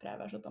 tak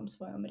rozprávaš o tom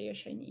svojom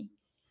riešení.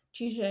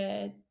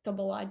 Čiže to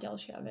bola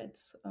ďalšia vec,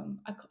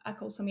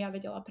 ako som ja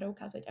vedela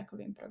preukázať, ako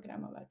viem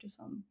programovať, že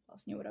som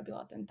vlastne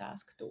urobila ten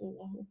task, tú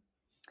úlohu.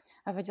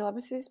 A vedela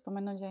by si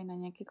spomenúť aj na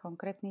nejaký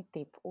konkrétny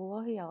typ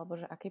úlohy, alebo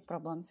že aký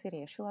problém si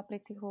riešila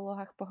pri tých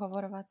úlohách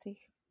pohovorovacích?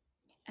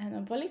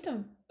 Áno, boli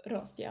to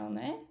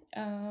rozdielne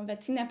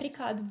veci.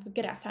 Napríklad v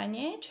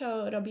Grafane,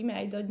 čo robíme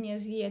aj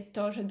dodnes, je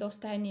to, že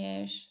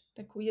dostaneš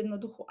takú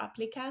jednoduchú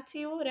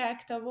aplikáciu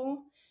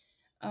reaktovú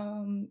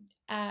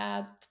a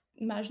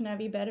máš na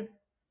výber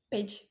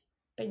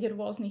 5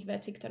 rôznych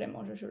vecí, ktoré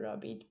môžeš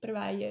urobiť.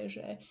 Prvá je,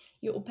 že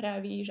ju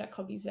upravíš,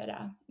 ako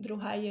vyzerá.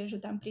 Druhá je, že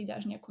tam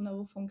pridáš nejakú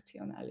novú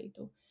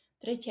funkcionalitu.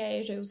 Tretia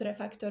je, že ju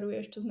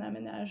zrefaktoruješ, čo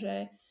znamená,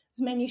 že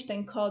zmeníš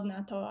ten kód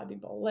na to, aby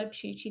bol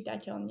lepší,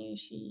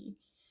 čitateľnejší,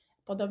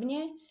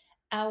 podobne.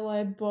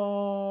 Alebo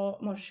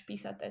môžeš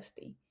písať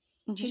testy.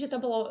 Čiže to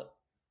bolo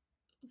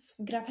v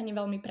Grafane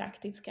veľmi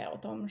praktické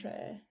o tom, že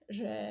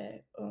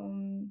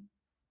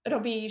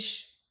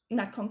robíš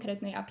na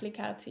konkrétnej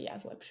aplikácii a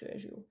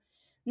zlepšuješ ju.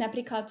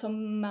 Napríklad som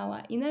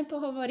mala iné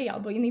pohovory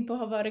alebo iný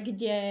pohovor,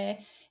 kde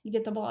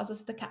to bola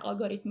zase taká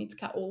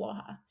algoritmická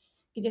úloha,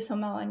 kde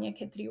som mala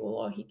nejaké 3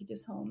 úlohy, kde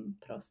som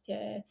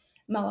proste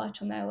mala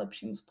čo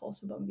najlepším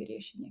spôsobom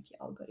vyriešiť nejaký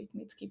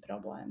algoritmický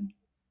problém.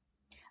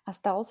 A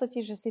stalo sa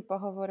ti, že si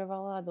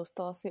pohovorovala a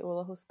dostala si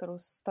úlohu, s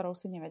ktorou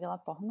si nevedela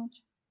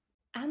pohnúť?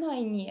 Áno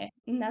aj nie.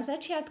 Na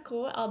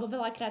začiatku, alebo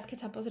veľakrát,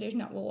 keď sa pozrieš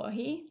na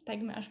úlohy,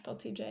 tak máš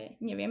pocit, že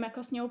neviem,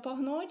 ako s ňou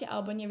pohnúť,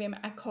 alebo neviem,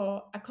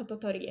 ako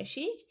toto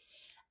riešiť.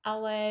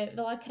 Ale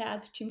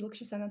veľakrát, čím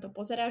dlhšie sa na to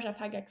pozeráš a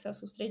fakt, ak sa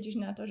sústredíš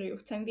na to, že ju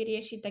chcem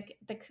vyriešiť,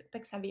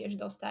 tak sa vieš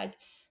dostať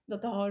do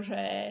toho,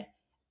 že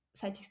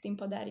sa ti s tým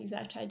podarí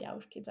začať a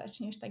už keď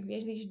začneš, tak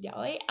vieš ísť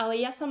ďalej. Ale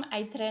ja som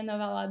aj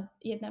trénovala,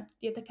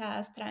 je taká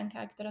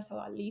stránka, ktorá sa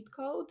volá Lead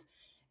Code,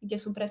 kde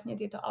sú presne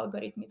tieto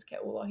algoritmické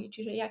úlohy.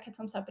 Čiže ja,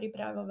 keď som sa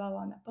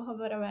pripravovala na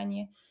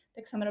pohovorovanie,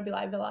 tak som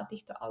robila aj veľa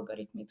týchto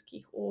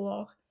algoritmických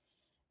úloh,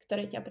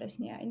 ktoré ťa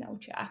presne aj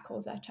naučia, ako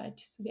začať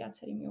s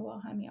viacerými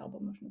úlohami, alebo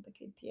možno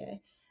také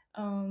tie,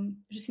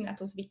 že si na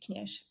to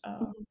zvykneš.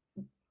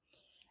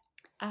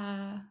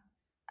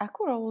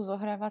 Akú rolu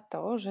zohráva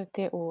to, že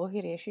tie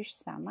úlohy riešiš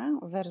sama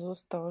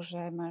versus to,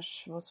 že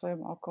máš vo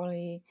svojom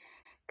okolí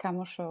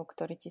kamošov,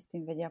 ktorí ti s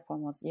tým vedia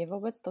pomôcť? Je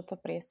vôbec toto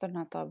priestor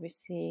na to, aby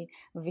si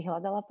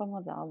vyhľadala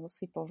pomoc, alebo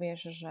si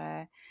povieš,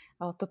 že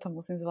toto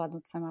musím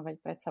zvládnuť sama,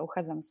 veď predsa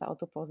uchádzam sa o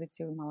tú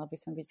pozíciu, mala by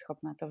som byť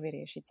schopná to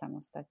vyriešiť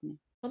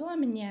samostatne? Podľa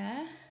mňa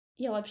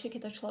je lepšie,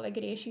 keď to človek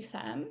rieši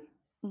sám,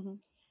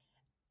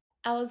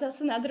 ale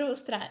zase na druhú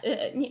stranu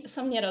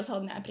som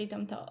nerozhodná pri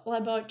tomto,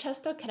 lebo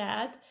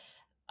častokrát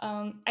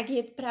ak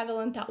je práve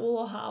len tá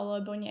úloha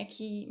alebo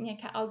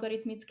nejaká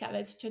algoritmická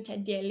vec, čo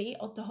ťa delí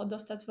od toho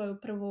dostať svoju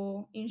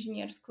prvú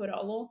inžinierskú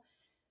rolu,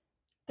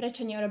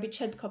 prečo neurobiť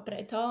všetko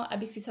preto,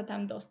 aby si sa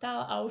tam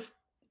dostal a už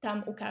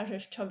tam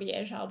ukážeš, čo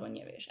vieš alebo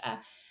nevieš.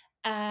 A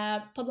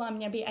podľa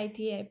mňa by aj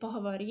tie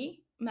pohovory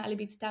mali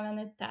byť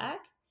stavané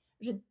tak,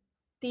 že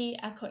ty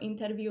ako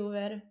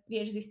interviewer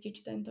vieš zistiť,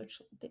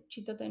 či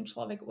to ten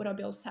človek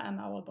urobil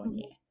sám alebo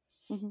nie.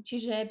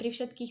 Čiže pri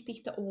všetkých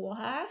týchto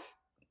úlohách,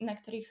 na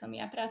ktorých som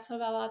ja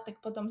pracovala, tak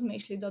potom sme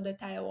išli do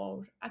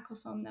detailov, ako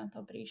som na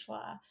to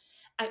prišla.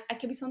 A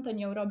keby som to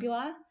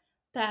neurobila,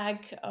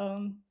 tak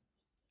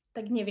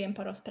neviem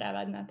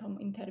porozprávať na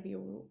tom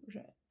interviu,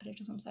 že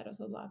prečo som sa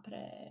rozhodla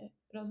pre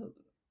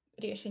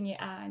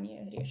riešenie A, nie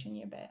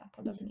riešenie B a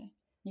podobne.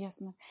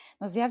 Jasné.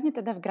 No zjavne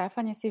teda v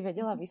Grafane si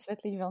vedela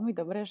vysvetliť veľmi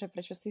dobre, že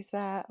prečo si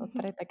sa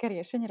pre také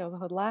riešenie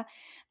rozhodla.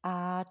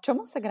 A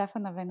čomu sa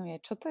Grafana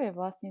venuje? Čo to je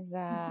vlastne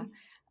za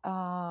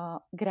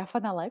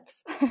Grafana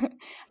Labs?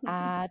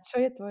 A čo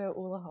je tvojou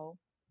úlohou?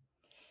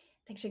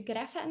 Takže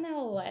Grafana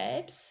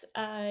Labs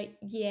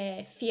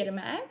je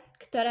firma,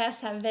 ktorá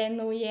sa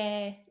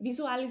venuje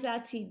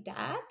vizualizácii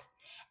dát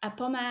a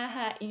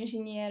pomáha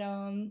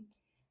inžinierom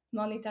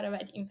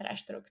monitorovať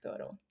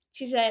infraštruktúru.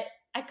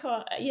 Čiže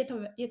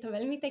je to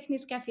veľmi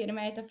technická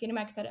firma, je to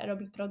firma, ktorá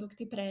robí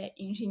produkty pre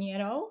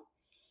inžinierov.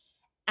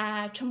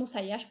 A čomu sa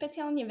ja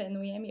špeciálne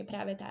venujem, je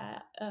práve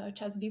tá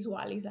časť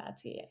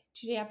vizualizácie.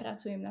 Čiže ja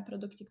pracujem na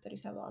produkte, ktorý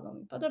sa volá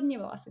veľmi podobne,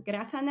 volá sa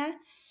Grafana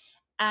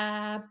a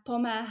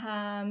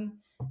pomáham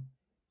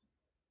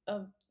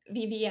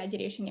vyvíjať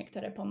riešenia,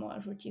 ktoré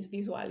pomôžu ti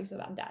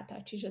zvizualizovať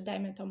dáta. Čiže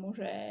dajme tomu,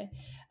 že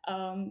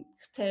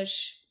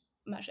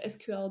máš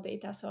SQL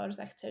data source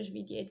a chceš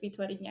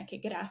vytvoriť nejaké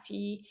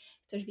grafy,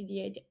 chceš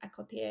vidieť,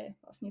 ako tie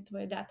vlastne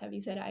tvoje dáta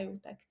vyzerajú,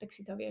 tak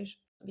si to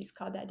vieš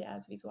vyskladať a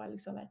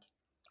zvizualizovať.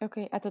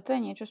 OK, a toto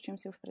je niečo, s čím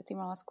si už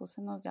predtým mala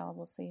skúsenosť,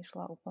 alebo si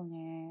išla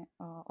úplne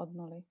od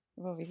nuly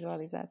vo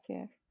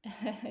vizualizáciách?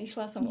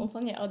 Išla som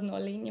úplne od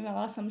nuly,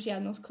 nemala som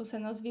žiadnu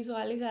skúsenosť s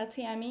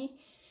vizualizáciami.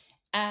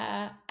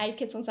 A aj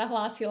keď som sa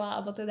hlásila,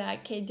 alebo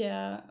teda keď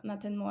ma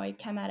ten môj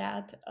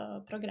kamarát,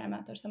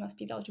 programátor sa ma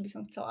spýtal, či by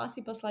som chcela asi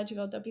poslať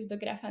životopis do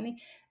Grafany,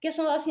 tak ja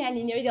som vlastne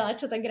ani nevedela,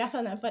 čo tá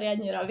Grafana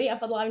poriadne robí a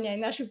podľa mňa aj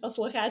naši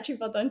poslucháči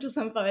po tom, čo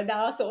som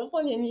povedala, sú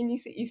úplne není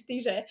si istí,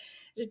 že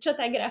čo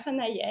tá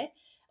Grafana je,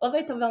 lebo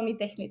je to veľmi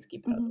technický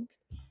produkt.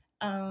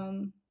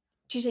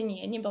 Čiže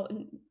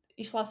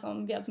išla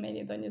som viac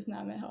menej do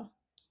neznámeho.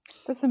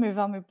 To sa mi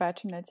veľmi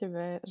páči na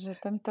tebe, že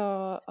tento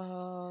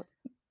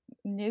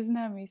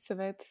neznámy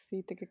svet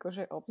si tak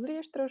akože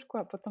obzrieš trošku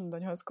a potom do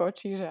neho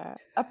skočíš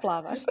a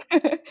plávaš.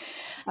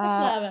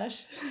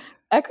 Plávaš.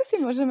 Ako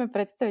si môžeme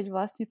predstaviť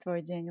vlastne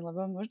tvoj deň?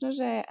 Lebo možno,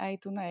 že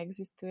aj tu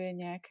existuje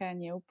nejaká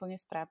neúplne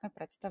správna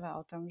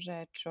predstava o tom,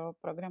 že čo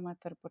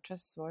programátor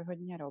počas svojho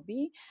dňa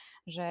robí,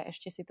 že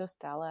ešte si to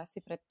stále asi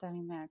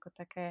predstavíme ako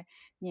také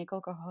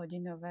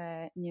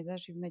niekoľkohodinové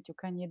nezaživné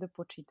ťukanie do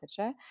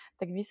počítača.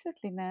 Tak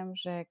vysvetli nám,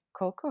 že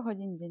koľko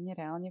hodín denne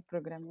reálne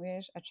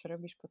programuješ a čo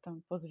robíš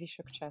potom po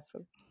zvyšok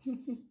času?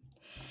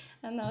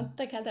 Áno,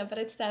 taká tá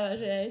predstava,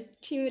 že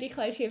čím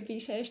rýchlejšie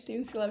píšeš,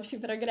 tým si lepší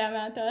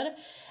programátor.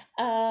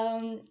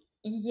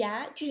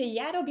 Čiže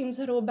ja robím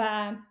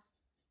zhruba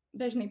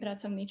bežný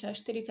pracovný čas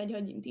 40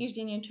 hodín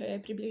týždenne, čo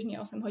je približne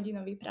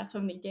 8-hodinový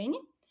pracovný deň.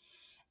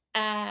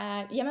 A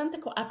ja mám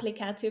takú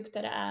aplikáciu,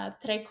 ktorá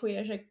trackuje,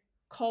 že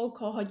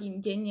koľko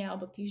hodín denne,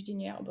 alebo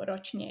týždenne, alebo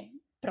ročne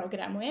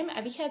programujem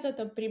a vychádza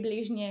to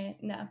približne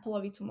na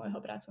polovicu môjho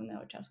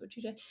pracovného času.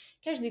 Čiže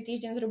každý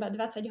týždeň zhruba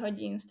 20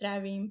 hodín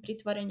strávim pri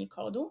tvorení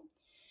kódu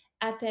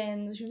a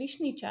ten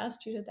zvyšný čas,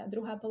 čiže tá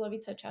druhá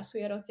polovica času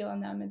je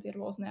rozdelená medzi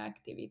rôzne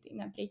aktivity.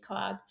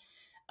 Napríklad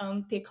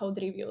tie code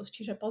reviews,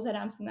 čiže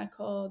pozerám sa na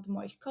kód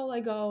mojich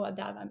kolegov a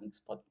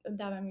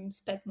dávam im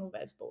spätnú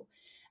väzbu.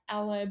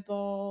 Alebo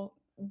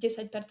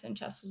 10%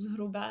 času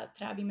zhruba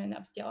trávime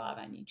na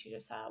vzdelávaní, čiže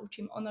sa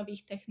učím o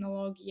nových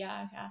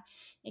technológiách a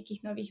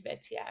nejakých nových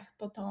veciach.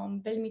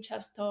 Potom veľmi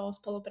často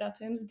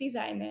spolupracujem s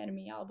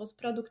dizajnérmi alebo s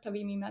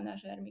produktovými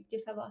manažérmi, kde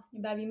sa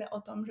vlastne bavíme o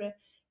tom, že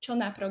čo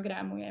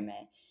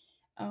naprogramujeme,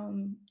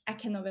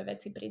 aké nové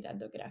veci pridať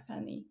do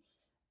Grafany.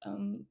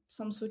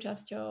 Som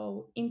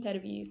súčasťou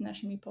interví s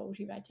našimi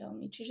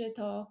používateľmi, čiže je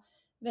to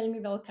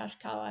veľmi veľká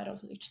škála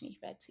rozličných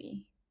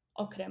vecí,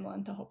 okrem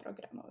len toho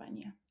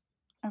programovania.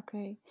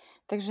 OK.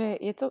 Takže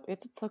je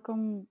to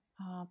celkom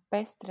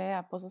pestré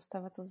a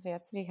pozostáva to z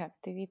viacerých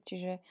aktivít,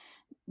 čiže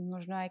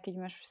možno aj keď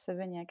máš v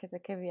sebe nejaké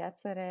také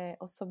viaceré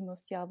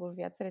osobnosti alebo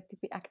viaceré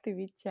typy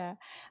aktivít ťa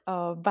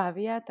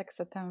bavia, tak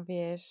sa tam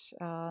vieš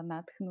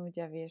nadchnúť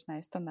a vieš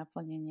nájsť to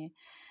naplnenie.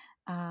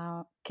 A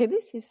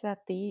kedy si sa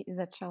ty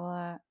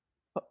začala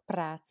v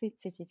práci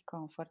cítiť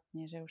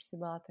komfortne, že už si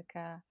bola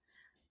taká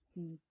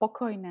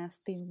pokojná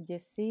s tým,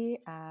 kde si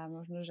a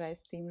možno, že aj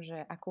s tým, že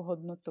akú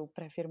hodnotu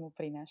pre firmu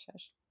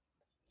prinášaš?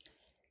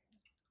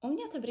 U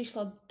mňa to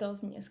prišlo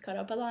dosť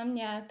neskoro. Podľa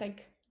mňa tak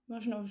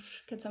možno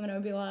už keď som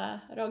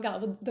robila rok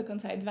alebo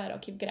dokonca aj 2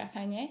 roky v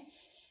Grafane,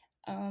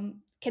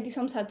 kedy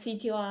som sa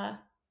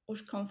cítila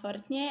už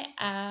komfortne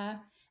a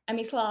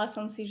myslela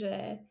som si,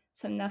 že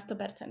sem na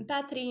 100%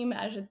 patrím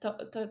a že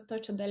to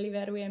čo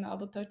deliverujem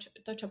alebo to,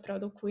 čo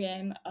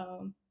produkujem,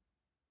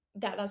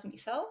 dáva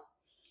zmysel.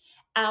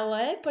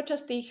 Ale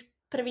počas tých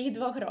prvých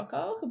 2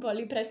 rokoch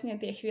boli presne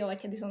tie chvíle,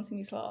 kedy som si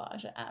myslela,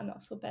 že áno,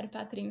 super,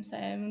 patrím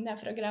sem,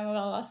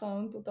 naprogramovala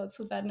som túto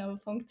super novú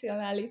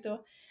funkcionalitu.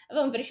 A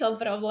potom prišiel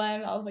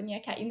problém alebo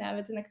nejaká iná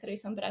vec, na ktorej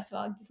som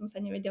pracovala, kde som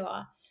sa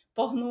nevedela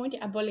pohnúť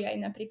a boli aj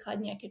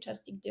napríklad nejaké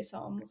časti, kde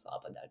som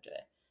musela povedať, že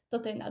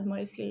toto je nad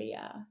moje sily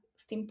a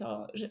s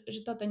týmto,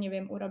 že toto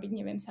neviem urobiť,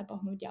 neviem sa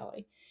pohnúť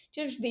ďalej.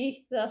 Čiže vždy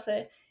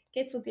zase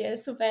keď sú tie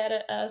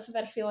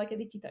super chvíle,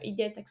 kedy ti to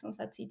ide, tak som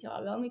sa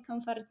cítila veľmi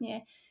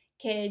komfortne.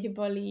 Keď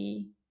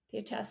boli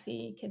tie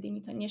časy, kedy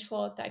mi to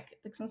nešlo, tak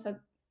som sa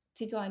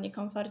cítila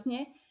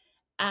nekomfortne.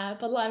 A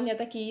podľa mňa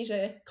taký,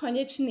 že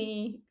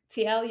konečný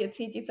cieľ je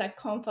cítiť sa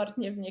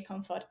komfortne v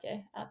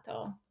nekomforte. A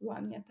to podľa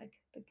mňa tak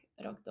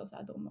rok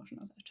dozadu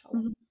možno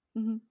začalo.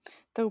 Mm-hmm.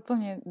 To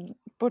úplne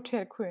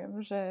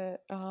počiarkujem,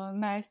 že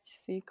nájsť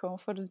si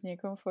komfort v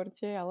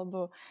nekomforte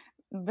alebo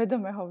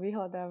vedome ho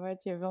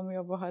vyhľadávať je veľmi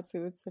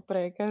obohacujúce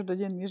pre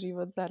každodenný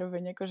život.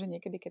 Zároveň akože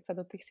niekedy, keď sa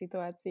do tých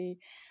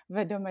situácií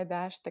vedome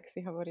dáš, tak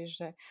si hovoríš,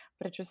 že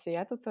prečo si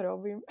ja toto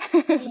robím?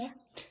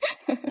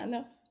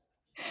 Áno.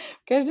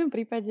 V každom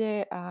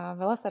prípade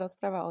veľa sa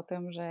rozpráva o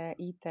tom, že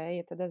IT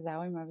je teda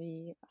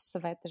zaujímavý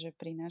svet, že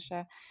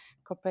prináša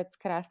kopec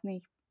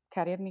krásnych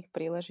kariérnych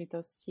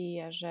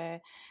príležitostí a že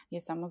je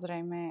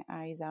samozrejme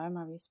aj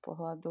zaujímavý z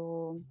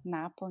pohľadu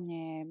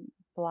náplne,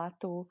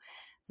 platu.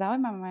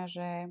 Zaujíma ma,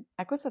 že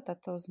ako sa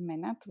táto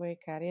zmena tvojej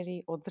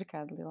kariéry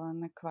odzrkadlila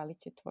na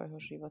kvalite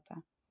tvojho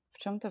života? V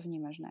čom to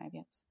vnímaš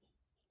najviac?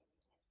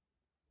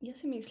 Ja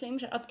si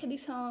myslím, že odkedy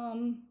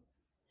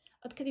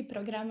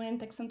programujem,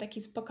 tak som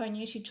taký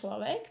spokojnejší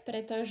človek,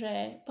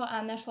 pretože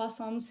našla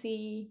som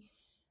si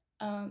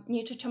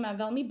niečo, čo ma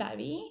veľmi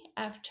baví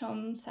a v čom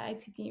sa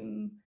aj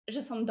cítim, že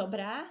som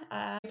dobrá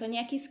a je to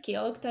nejaký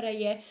skill, ktorý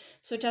je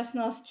v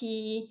súčasnosti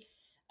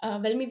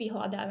veľmi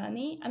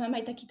vyhľadávaný a mám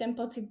aj taký ten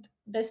pocit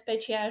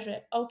bezpečia,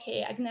 že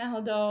OK, ak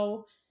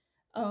náhodou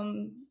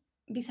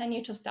by sa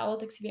niečo stalo,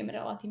 tak si viem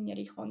relatívne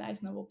rýchlo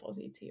nájsť novú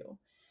pozíciu.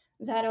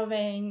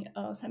 Zároveň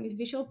sa mi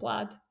zvýšil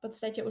plat. V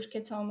podstate už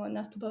keď som len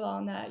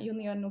nastupovala na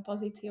juniornú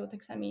pozíciu,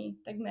 tak sa mi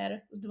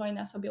takmer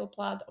zdvojnásobil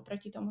plat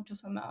oproti tomu, čo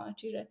som mala.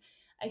 Čiže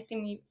aj s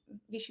tými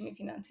vyššími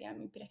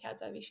financiami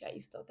prichádza vyššia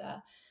istota.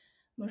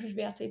 Môžeš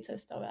viacej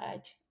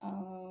cestovať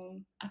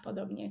a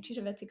podobne.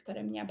 Čiže veci,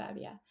 ktoré mňa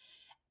bavia.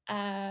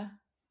 A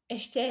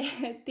ešte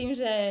tým,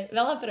 že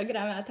veľa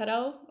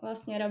programátorov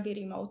vlastne robí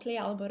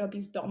remotely alebo robí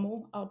z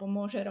domu alebo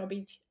môže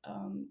robiť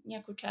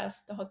nejakú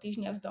časť toho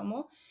týždňa z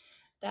domu,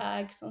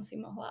 tak som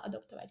si mohla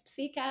adoptovať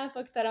psíka,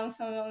 po ktorom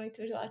som veľmi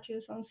túžila,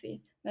 čiže som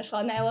si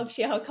našla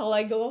najlepšieho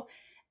kolegu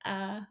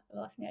a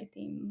vlastne aj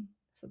tým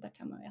sa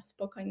taká moja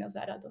spokojnosť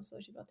a radosť zo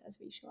života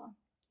zvýšila.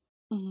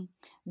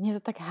 Znie to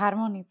tak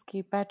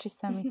harmonicky, páči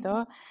sa mi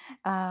to.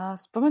 A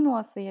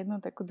spomenula si jednu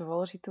takú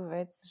dôležitú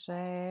vec,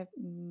 že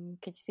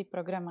keď si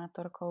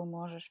programátorkou,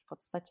 môžeš v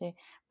podstate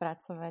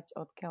pracovať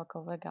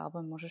odkiaľkoľvek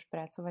alebo môžeš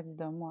pracovať z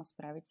domu a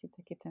spraviť si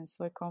taký ten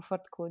svoj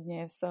komfort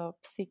kľudne s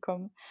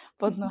psíkom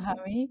pod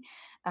nohami.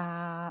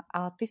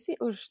 Ale ty si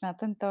už na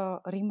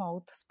tento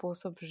remote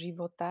spôsob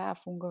života a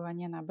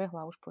fungovania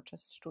nabehla už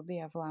počas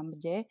štúdia v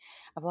Lambde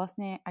a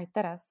vlastne aj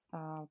teraz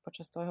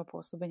počas tvojho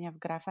pôsobenia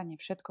v Grafane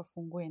všetko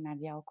funguje na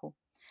diaľku.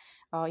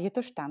 Je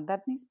to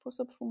štandardný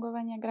spôsob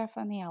fungovania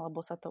Grafany, alebo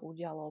sa to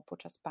udialo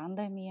počas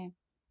pandémie?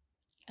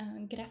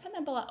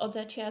 Grafana bola od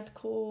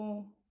začiatku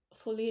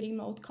fully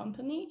remote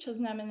company, čo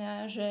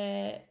znamená, že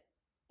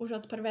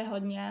už od prvého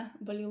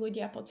dňa boli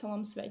ľudia po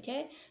celom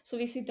svete.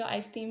 Súvisí to aj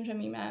s tým, že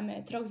my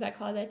máme 3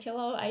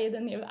 zakladateľov a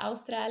jeden je v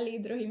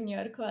Austrálii, druhý v New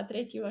Yorku a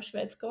tretí vo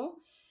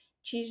Švédsku.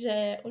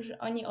 Čiže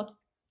už oni od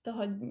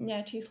toho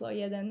dňa číslo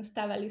 1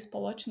 stavali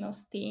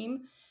spoločnosť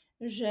tým,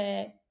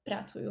 že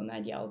pracujú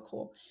na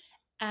diaľku.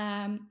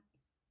 A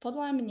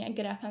podľa mňa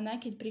Grafana,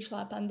 keď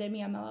prišla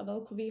pandémia, mala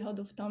veľkú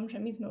výhodu v tom,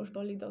 že my sme už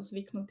boli dosť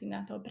zvyknutí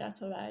na to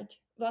pracovať.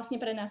 Vlastne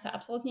pre nás sa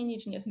absolútne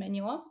nič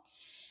nezmenilo.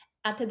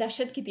 A teda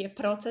všetky tie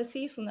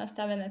procesy sú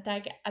nastavené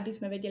tak, aby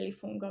sme vedeli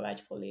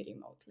fungovať fully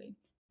remotely.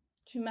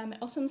 Čiže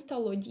máme 800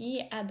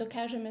 ľudí a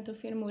dokážeme tú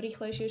firmu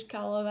rýchlejšie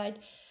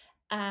škálovať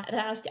a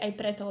rásť aj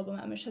preto, lebo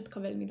máme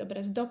všetko veľmi dobre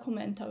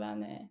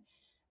zdokumentované.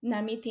 Na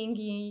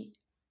meetingy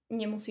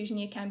nemusíš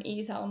niekam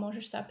ísť, ale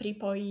môžeš sa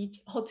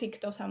pripojiť, hoci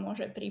kto sa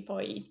môže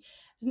pripojiť.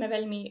 Sme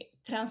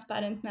veľmi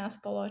transparentná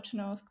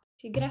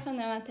spoločnosť.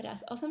 Grafana má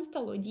teraz 800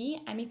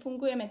 ľudí a my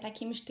fungujeme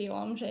takým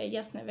štýlom, že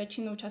jasné,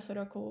 väčšinu času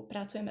roku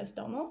pracujeme z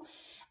domu,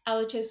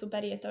 ale čo je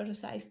super je to,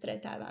 že sa aj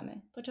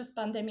stretávame. Počas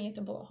pandémie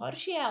to bolo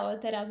horšie, ale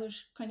teraz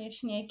už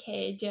konečne,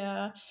 keď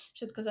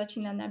všetko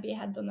začína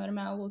nabiehať do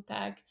normálu,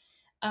 tak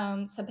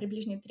sa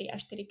približne 3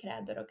 až 4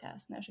 krát do roka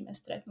snažíme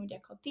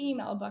stretnúť ako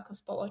tím alebo ako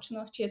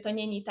spoločnosť. Čiže to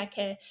není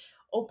také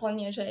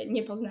úplne, že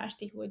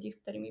nepoznáš tých ľudí, s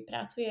ktorými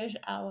pracuješ,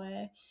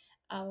 ale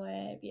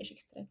vieš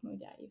ich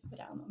stretnúť aj v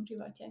reálnom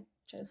živote,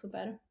 čo je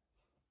super.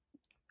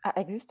 A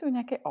existujú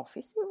nejaké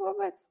ofisy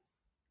vôbec?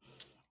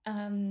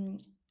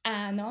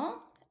 Áno,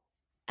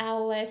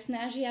 ale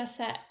snažia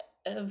sa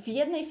v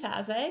jednej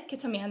fáze, keď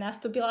som ja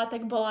nastúpila,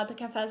 tak bola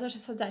taká fáza,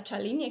 že sa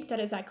začali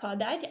niektoré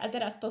zakladať a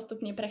teraz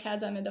postupne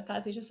prechádzame do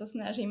fázy, že sa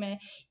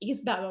snažíme ich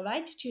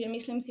zbavovať. Čiže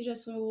myslím si, že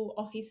sú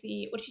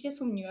ofisy, určite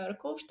sú v New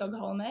Yorku, v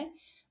Štokholme,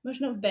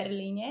 možno v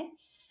Berlíne,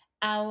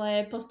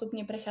 ale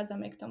postupne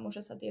prechádzame k tomu,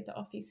 že sa tieto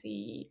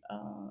ofisy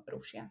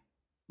rušia.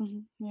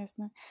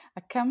 Jasné.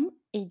 A kam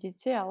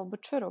idete, alebo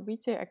čo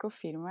robíte ako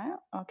firma,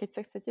 keď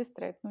sa chcete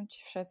stretnúť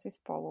všetci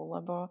spolu?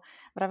 Lebo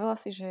vravela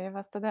si, že je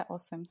vás teda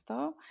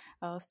 800,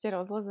 ste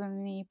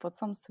rozlezení po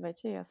celom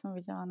svete. Ja som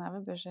videla na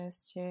webe, že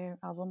ste,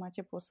 alebo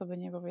máte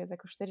pôsobenie vo viac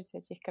ako 40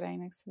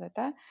 krajinách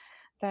sveta.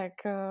 Tak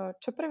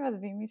čo pre vás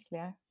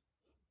vymyslia?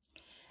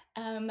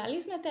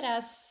 Mali sme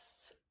teraz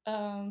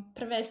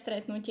prvé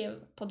stretnutie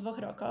po 2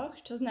 rokoch,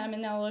 čo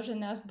znamenalo, že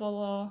nás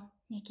bolo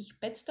nejakých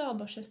 500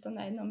 alebo 600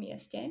 na jednom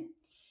mieste.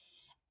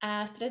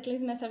 A stretli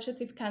sme sa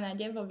všetci v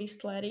Kanade, vo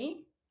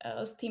Whistleri,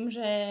 s tým,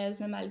 že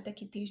sme mali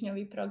taký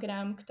týždňový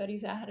program, ktorý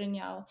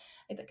zahŕňal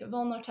aj také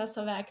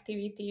voľnočasové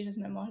aktivity,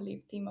 že sme mohli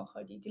v tímoch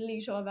chodiť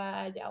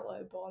lyžovať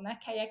alebo na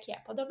kajaky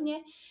a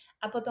podobne.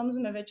 A potom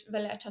sme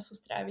veľa času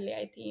strávili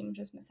aj tým,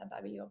 že sme sa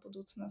bavili o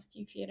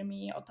budúcnosti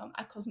firmy, o tom,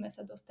 ako sme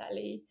sa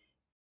dostali,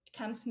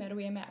 kam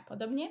smerujeme a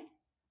podobne.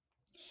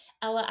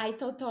 Ale aj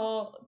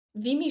toto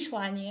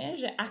vymýšľanie,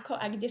 že ako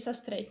a kde sa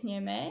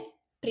stretneme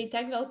pri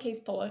tak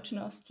veľkej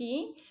spoločnosti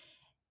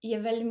je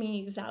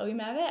veľmi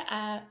zaujímavé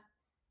a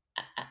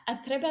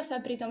treba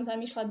sa pri tom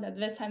zamýšľať nad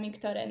vecami,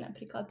 ktoré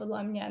napríklad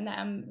podľa mňa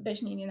nám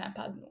bežne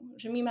nenapadnú.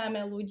 Že my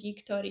máme ľudí,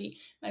 ktorí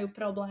majú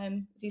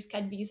problém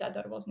získať víza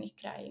do rôznych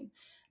krajín.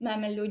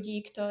 Máme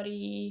ľudí,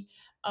 ktorí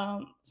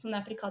sú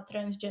napríklad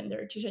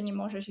transgender, čiže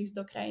nemôžeš ísť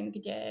do krajín,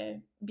 kde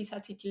by sa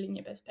cítili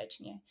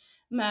nebezpečne.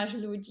 Máš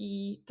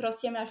ľudí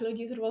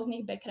z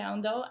rôznych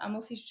backgroundov a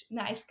musíš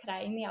nájsť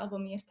krajiny alebo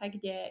miesta,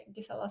 kde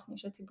sa vlastne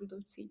všetci budú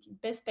cítiť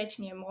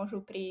bezpečne,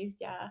 môžu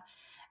prísť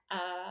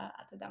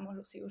a teda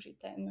môžu si užiť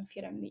ten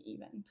firemný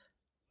event.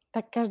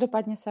 Tak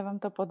každopádne sa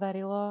vám to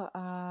podarilo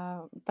a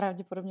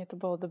pravdepodobne to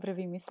bolo dobre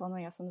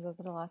vymyslené. Ja som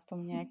zazrela aspoň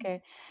nejaké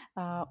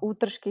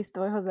útržky z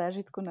tvojho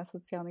zážitku na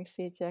sociálnych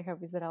sieťach a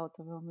vyzeralo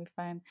to veľmi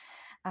fajn.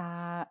 A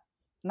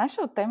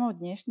našou témou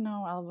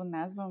dnešnou alebo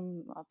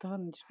názvom toho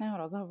dnešného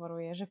rozhovoru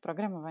je, že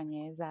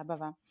programovanie je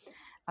zábava.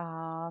 A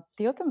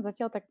ty o tom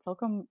zatiaľ tak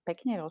celkom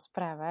pekne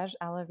rozprávaš,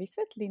 ale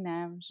vysvetli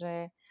nám,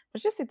 že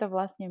prečo si to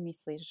vlastne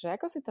myslíš, že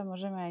ako si to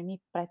môžeme aj my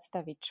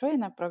predstaviť, čo je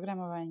na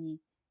programovaní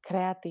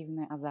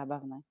kreatívne a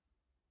zábavné?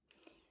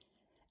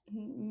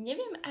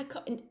 Neviem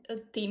ako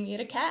ty,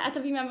 Mirka, a to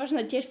by ma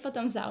možno tiež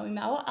potom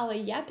zaujímalo, ale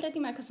ja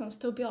predtým, ako som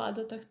vstúpila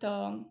do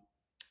tohto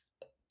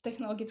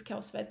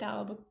technologického sveta,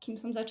 alebo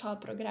kým som začala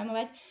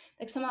programovať,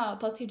 tak som mala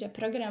pocit, že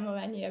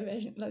programovanie je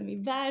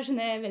veľmi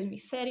vážne, veľmi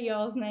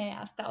seriózne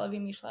a stále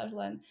vymýšľaš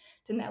len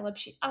ten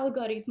najlepší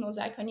algoritmus,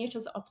 ako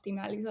niečo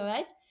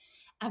zoptimalizovať.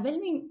 A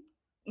veľmi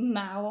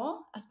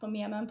málo, aspoň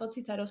ja mám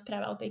pocit, sa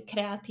rozpráva o tej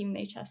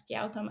kreatívnej časti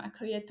a o tom,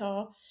 ako je to,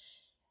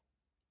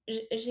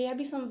 že ja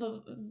by som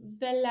vo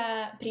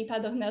veľa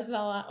prípadoch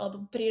nazvala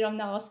alebo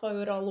prirovnala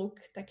svoju rolu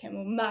k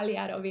takému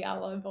maliarovi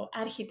alebo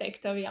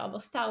architektovi alebo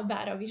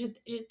stavbárovi,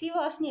 že ty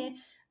vlastne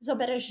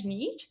zobereš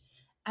nič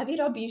a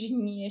vyrobíš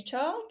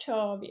niečo,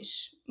 čo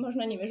vieš,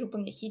 možno nevieš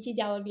úplne chytiť,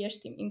 ale vieš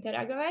s tým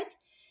interagovať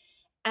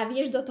a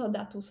vieš do toho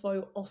dať tú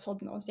svoju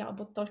osobnosť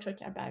alebo to, čo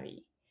ťa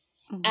baví.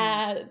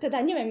 A teda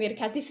neviem,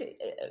 Mirka, ty si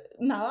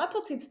mala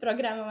pocit z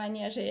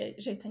programovania, že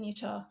je to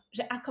niečo,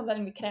 že ako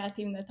veľmi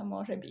kreatívne to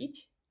môže byť?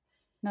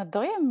 No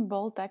dojem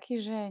bol taký,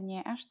 že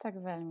nie až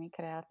tak veľmi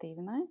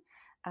kreatívne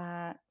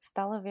a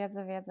stále viac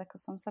a viac, ako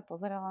som sa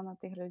pozerala na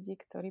tých ľudí,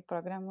 ktorí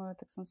programujú,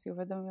 tak som si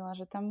uvedomila,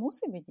 že tam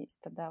musí byť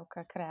istá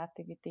dávka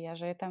kreativity a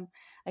že je tam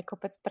aj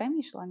kopec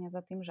premýšľania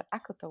za tým, že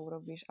ako to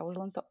urobíš a už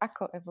len to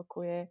ako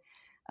evokuje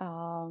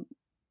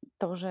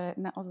to, že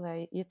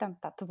naozaj je tam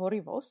tá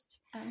tvorivosť.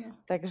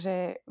 Áno.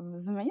 Takže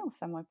zmenil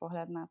sa môj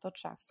pohľad na to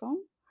časom,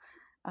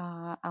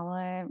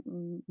 ale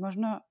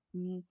možno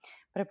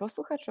pre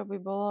posluchačov by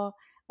bolo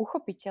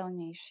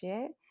uchopiteľnejšie,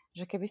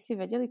 že keby si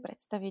vedeli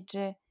predstaviť,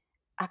 že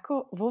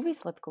ako vo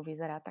výsledku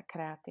vyzerá tá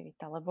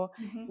kreativita, lebo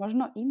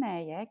možno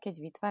iné je, keď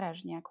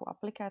vytváraš nejakú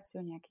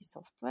aplikáciu, nejaký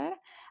softvér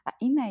a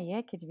iné je,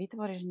 keď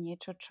vytvoríš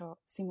niečo, čo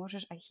si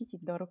môžeš aj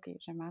chytiť do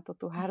ruky, že má to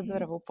tú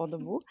hardwareovú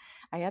podobu.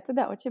 A ja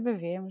teda o tebe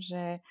viem,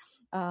 že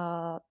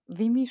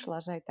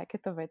vymýšľaš aj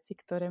takéto veci,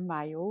 ktoré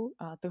majú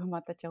tú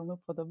hmatateľnú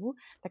podobu,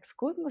 tak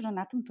skús možno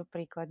na tomto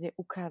príklade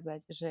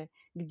ukázať, že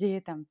kde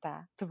je tam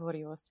tá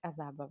tvorivosť a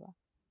zábava.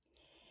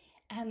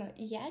 Áno,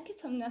 ja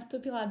keď som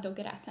nastúpila do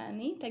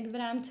Grafany, tak v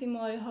rámci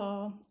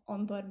môjho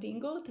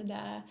onboardingu,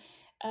 teda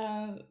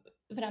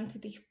v rámci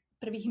tých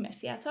prvých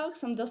mesiacov,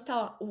 som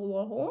dostala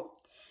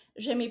úlohu,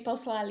 že mi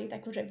poslali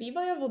takúže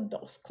vývojovú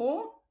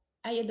dosku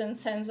a jeden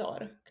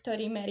senzor,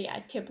 ktorý meria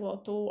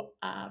teplotu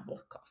a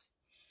vlhkosť.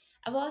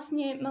 A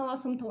vlastne mala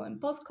som to len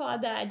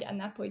poskladať a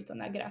napojiť to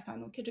na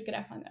Grafanu, keďže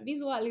Grafana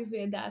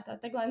vizualizuje dáta,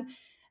 tak len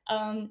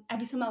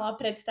aby som mala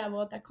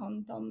predstavu o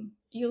takom tom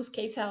use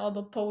case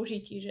alebo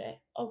použití,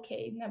 že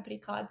OK,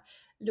 napríklad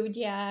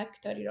ľudia,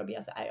 ktorí robia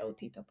z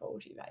IoT, to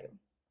používajú.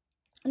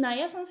 No a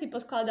ja som si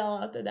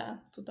poskladala teda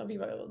túto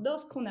vývojovú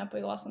dosku,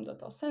 napojila som do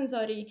toho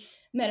senzory,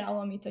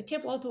 meralo mi to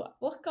teplotu a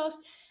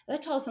vlhkosť.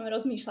 Začala som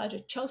rozmýšľať, že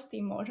čo s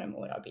tým môžem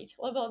urobiť,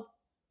 lebo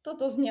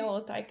toto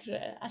znelo tak, že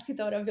asi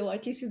to robilo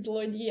 1000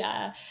 ľudí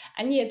a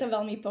nie je to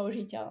veľmi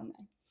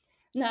použiteľné.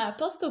 No a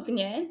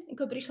postupne,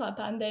 ako prišla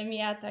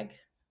pandémia, tak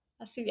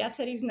asi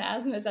viacerí z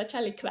nás sme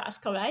začali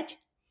kváskovať.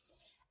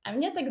 A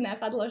mňa tak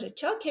napadlo, že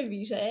čo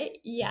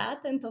kebyže ja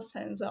týmto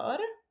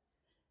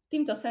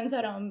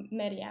senzorom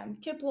meriam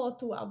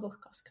teplotu a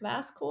vlhkosť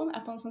kvásku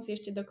a potom som si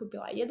ešte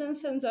dokúpila jeden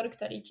senzor,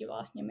 ktorý ti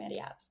vlastne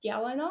meria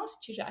vzdialenosť,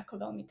 čiže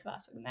ako veľmi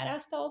kvások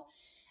narastol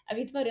a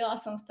vytvorila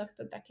som z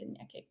tohto také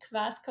nejaké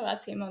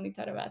kváskovacie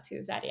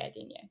monitorovacie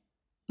zariadenie.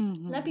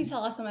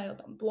 Napísala som aj o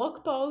tom blog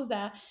post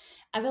a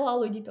veľa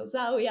ľudí to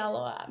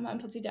zaujalo a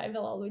mám pocit, že aj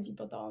veľa ľudí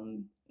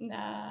potom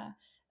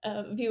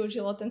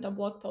využilo tento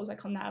blog post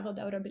ako návod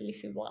a urobili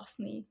si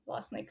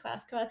vlastné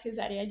kváskovacie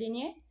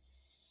zariadenie.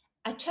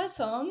 A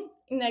časom,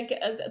 inak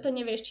to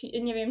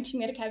neviem, či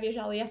Mirka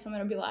vieš, ale ja som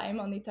robila aj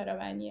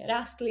monitorovanie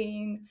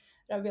rastlín,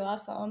 robila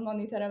som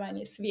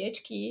monitorovanie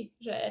sviečky,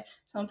 že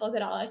som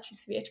pozerala, či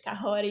sviečka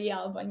horí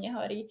alebo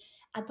nehorí.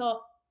 A to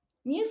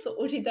nie sú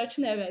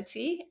užitočné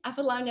veci a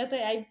podľa mňa to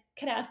je aj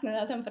krásne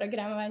na tom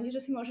programovaní,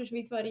 že si môžeš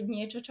vytvoriť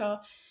niečo,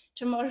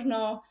 čo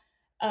možno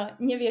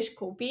nevieš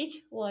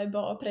kúpiť,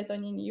 lebo preto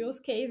nie je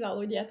use case a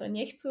ľudia to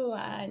nechcú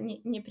a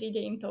nepríde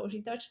im to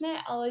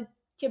užitočné, ale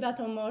teba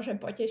to môže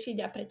potešiť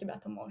a pre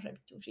teba to môže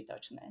byť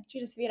užitočné.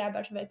 Čiže si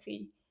vyrábaš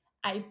veci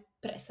aj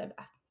pre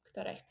seba,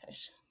 ktoré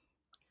chceš.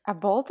 A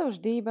bolo to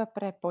vždy iba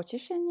pre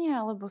potešenie,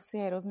 alebo si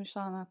aj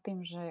rozmýšľala nad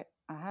tým, že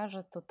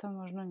že toto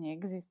možno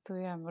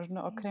neexistuje a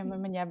možno okrem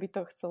mňa by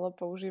to chcelo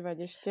používať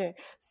ešte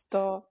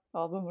 100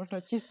 alebo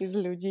možno 1000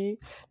 ľudí.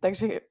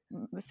 Takže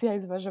si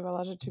aj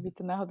zvažovala, že či by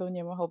to náhodou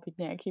nemohol byť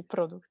nejaký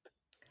produkt.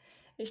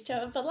 Ešte,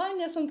 podľa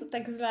mňa som to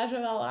tak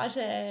zvažovala,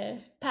 že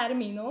pár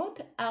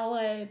minút,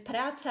 ale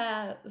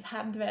práca s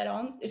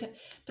hardvérom, že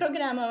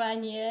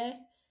programovanie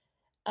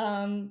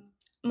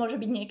môže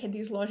byť niekedy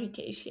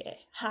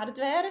zložitejšie.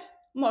 Hardware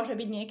môže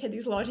byť niekedy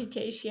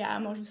zložitejšie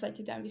a môžu sa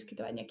ti tam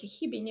vyskytovať nejaké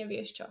chyby,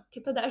 nevieš čo.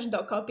 Keď to dáš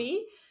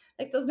dokopy,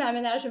 tak to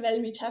znamená, že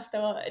veľmi často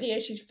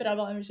riešiš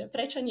problém, že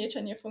prečo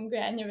niečo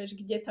nefunguje a nevieš,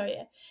 kde to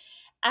je.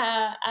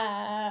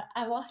 A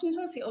vlastne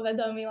som si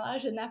uvedomila,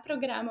 že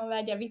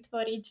naprogramovať a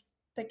vytvoriť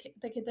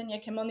takéto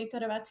nejaké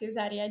monitorovacie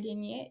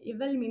zariadenie je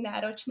veľmi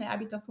náročné,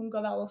 aby to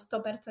fungovalo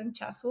 100%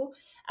 času,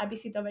 aby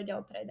si to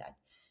vedel predať.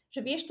 Že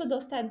vieš to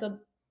dostať do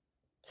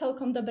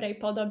celkom dobrej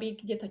podoby,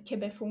 kde to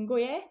tebe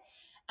funguje,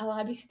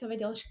 ale aby si to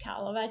vedel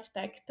škálovať,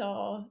 tak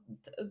to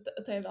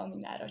je veľmi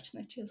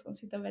náročné. Čiže som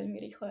si to veľmi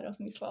rýchlo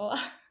rozmyslela.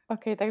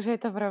 OK, takže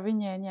je to v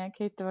rovine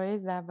nejakej tvojej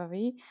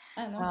zábavy.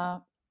 Áno.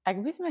 Ak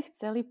by sme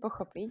chceli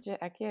pochopiť, že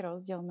aký je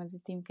rozdiel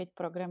medzi tým, keď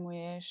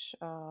programuješ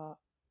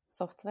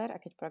software a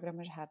keď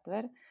programuješ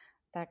hardware,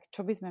 tak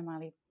čo by sme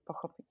mali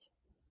pochopiť?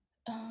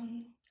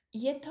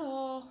 Je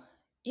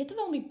to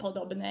veľmi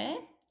podobné,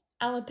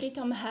 ale pri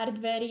tom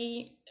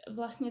hardveri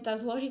vlastne tá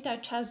zložitá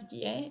časť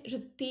je, že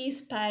ty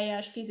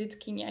spájaš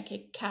fyzicky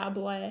nejaké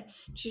káble,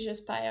 čiže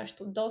spájaš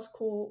tú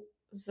dosku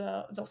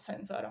so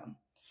senzorom.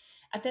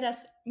 A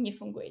teraz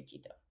nefunguje ti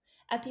to.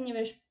 A ty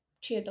nevieš,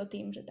 či je to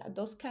tým, že tá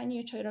doska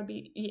niečo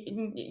robí,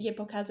 je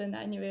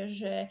pokazená,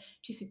 nevieš, že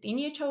či si ty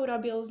niečo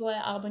urobil zle,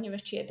 alebo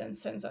nevieš, či je ten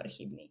senzor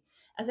chybný.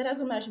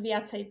 zrazu máš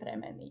viacej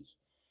premenných.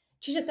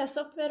 Čiže tá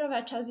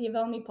softvérová časť je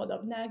veľmi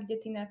podobná, kde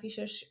ty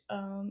napíšeš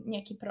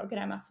nejaký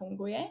program a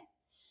funguje,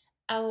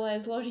 ale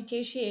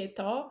zložitejšie je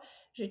to,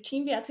 že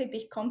čím viacej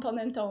tých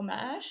komponentov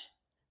máš,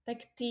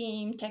 tak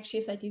tým ťažšie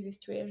sa ti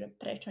zisťuje, že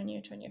prečo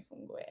niečo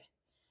nefunguje.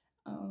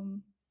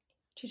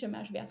 Čiže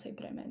máš viacej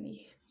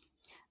premenných.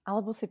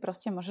 Alebo si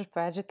proste môžeš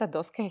povedať, že tá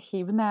doska je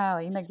chybná,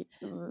 ale inak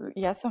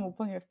ja som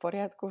úplne v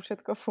poriadku,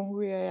 všetko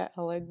funguje,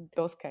 ale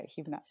doska je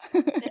chybná.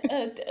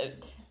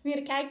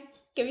 Mirka,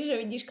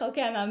 kebyže vidíš, koľko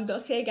ja mám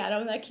dosiek a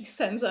rovnakých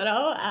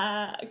senzorov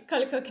a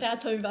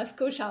koľkokrát som iba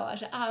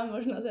skúšala, že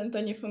možno tento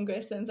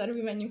nefunguje senzor,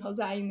 vymením ho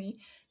za iný,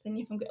 ten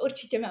nefunguje.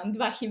 Určite mám 2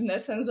 chybné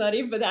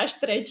senzory,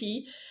 dáš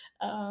tretí.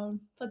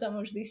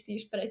 Potom už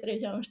zistíš pre 3.,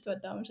 4.,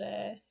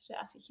 že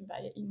asi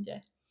chyba je inde.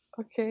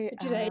 Okay,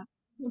 Čiže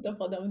je to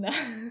podobné.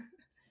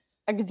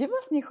 A kde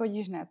vlastne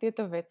chodíš na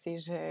tieto veci?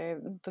 Že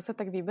to sa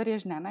tak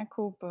vyberieš na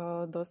nákup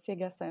dosiek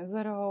a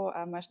senzorov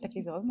a máš taký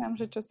zoznam,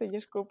 že čo si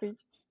ideš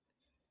kúpiť?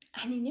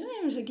 Ani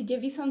neviem, že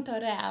kde by som to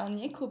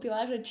reálne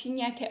kúpila, že či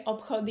nejaké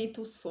obchody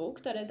tu sú,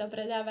 ktoré to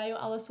predávajú,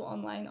 ale sú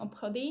online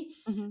obchody,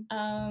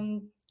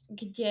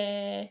 kde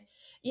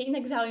je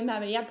inak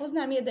zaujímavé. Ja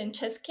poznám jeden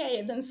český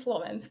a jeden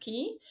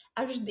slovenský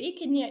a vždy,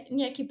 keď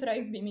nejaký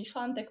projekt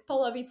vymýšľam, tak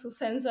polovicu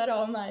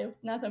senzorov majú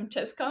na tom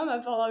českom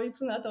a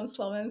polovicu na tom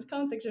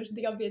slovenskom, takže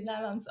vždy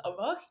objednávam z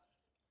oboch.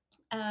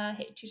 A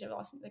čiže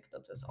vlastne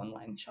takto cez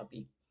online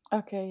shopy.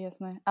 OK,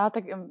 jasné. Ale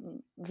tak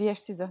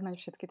vieš si zohnať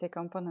všetky tie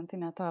komponenty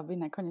na to, aby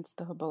nakoniec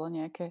z toho bolo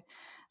nejaké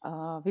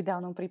v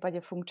ideálnom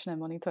prípade funkčné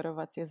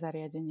monitorovacie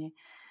zariadenie.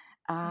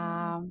 A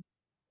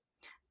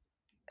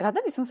rada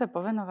by som sa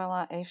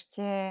povenovala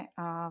ešte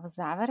v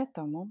závere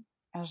tomu,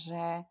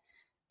 že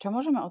čo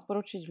môžeme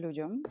odporučiť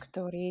ľuďom,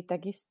 ktorí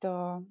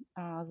takisto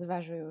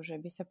zvažujú, že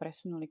by sa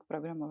presunuli k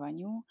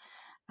programovaniu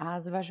a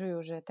zvažujú,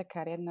 že tá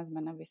kariérna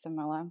zmena by sa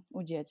mala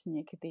udiať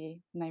niekedy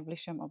v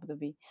najbližšom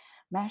období.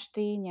 Máš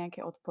ty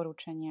nejaké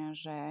odporúčania,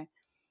 že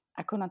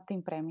ako nad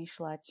tým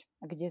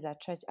premýšľať, kde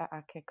začať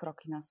a aké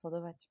kroky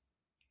nasledovať?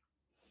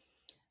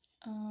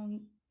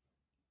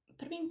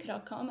 Prvým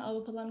krokom,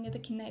 alebo podľa mňa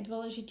taký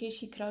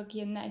najdôležitejší krok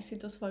je nájsť si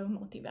tú svoju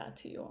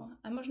motiváciu.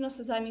 A možno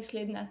sa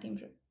zamyslieť nad tým,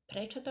 že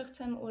prečo to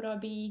chcem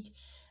urobiť,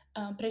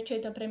 prečo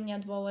je to pre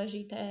mňa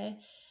dôležité.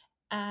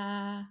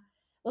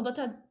 Lebo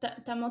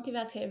tá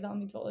motivácia je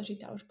veľmi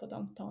dôležitá už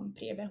potom v tom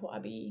priebehu,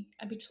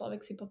 aby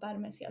človek si po pár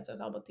mesiacoch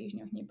alebo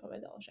týždňoch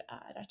nepovedal, že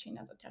radšej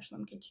na to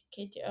kašlem,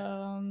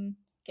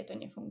 keď to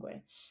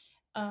nefunguje.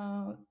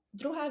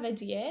 Druhá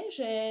vec je,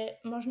 že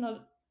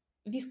možno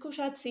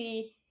vyskúšať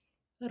si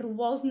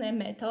rôzne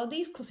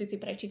metódy, skúsiť si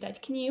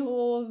prečítať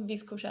knihu,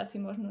 vyskúšať si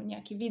možno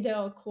nejaký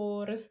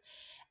videokurs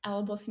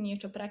alebo si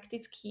niečo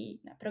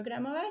prakticky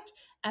naprogramovať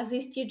a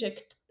zistiť, že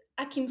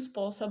akým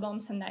spôsobom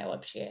sa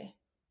najlepšie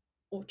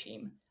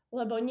učím.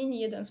 Lebo nie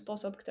je jeden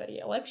spôsob,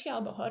 ktorý je lepší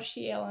alebo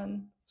horší, je len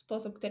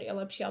spôsob, ktorý je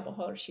lepší alebo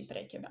horší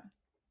pre teba.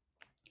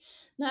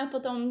 No a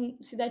potom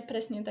si dať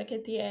presne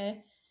také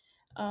tie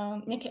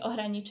nejaké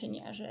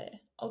ohraničenia,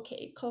 že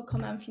OK, koľko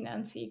mám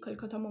financií,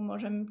 koľko tomu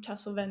môžem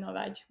času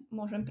venovať,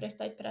 môžem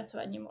prestať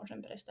pracovať, nemôžem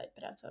prestať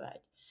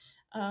pracovať.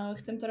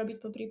 Chcem to robiť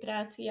popri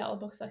práci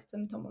alebo sa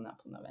chcem tomu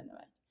naplno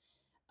venovať.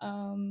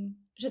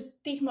 Že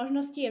tých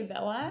možností je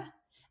veľa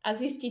a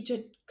zistiť, že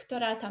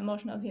ktorá tá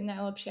možnosť je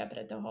najlepšia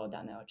pre toho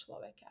daného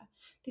človeka.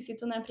 Ty si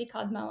tu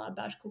napríklad mala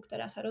Bašku,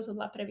 ktorá sa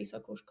rozhodla pre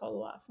vysokú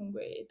školu a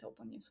funguje jej to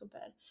úplne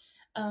super.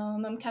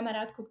 Mám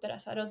kamarátku, ktorá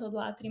sa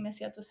rozhodla a 3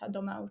 mesiace sa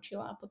doma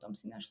učila a potom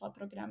si našla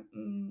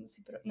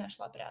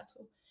našla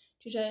prácu.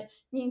 Čiže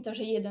nie je to,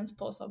 že jeden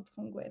spôsob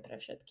funguje pre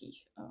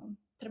všetkých.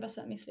 Treba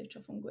sa myslieť,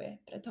 čo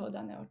funguje pre toho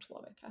daného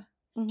človeka.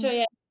 Čo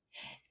je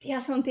ja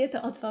som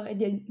tieto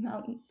odpovede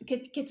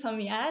keď som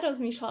ja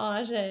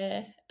rozmýšľala, že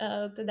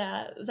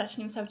teda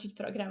začnem sa učiť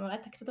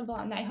programovať, tak toto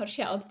bola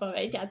najhoršia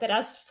odpoveď a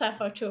teraz sa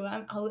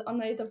počúvam, ale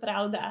ono je to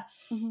pravda,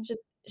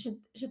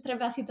 že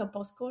treba si to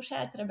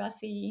poskúšať, treba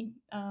si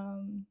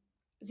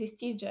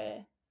zistiť, že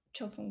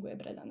čo funguje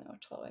pre daného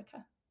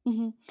človeka.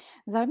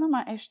 Zaujíma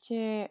ma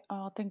ešte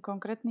ten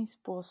konkrétny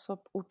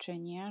spôsob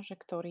učenia, že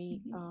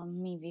ktorý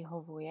mi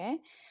vyhovuje,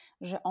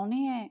 že on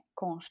je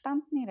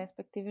konštantný,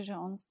 respektíve, že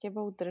on s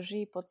tebou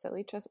drží po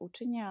celý čas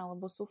učenia,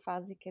 alebo sú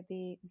fázy,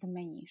 kedy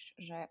zmeníš,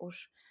 že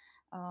už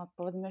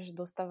povedzme, že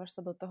dostávaš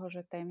sa do toho,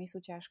 že témy sú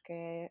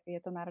ťažké, je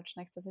to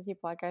náročné, chce sa ti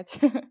plakať.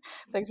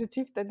 Takže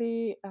či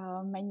vtedy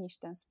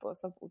meníš ten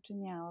spôsob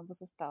učenia, alebo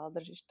sa stále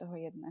držíš toho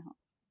jedného?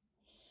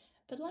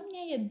 Podľa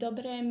mňa je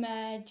dobré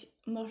mať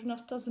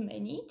možnosť to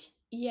zmeniť.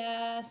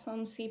 Ja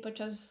som si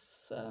počas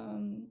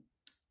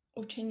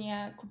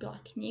učenia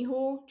kúpila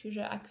knihu,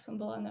 čiže ak som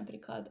bola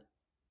napríklad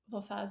vo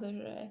fáze,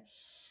 že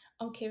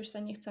OK, už sa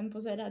nechcem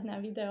pozerať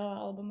na video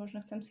alebo možno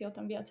chcem si o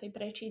tom viacej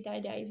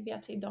prečítať a ísť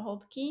viacej do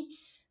hĺbky,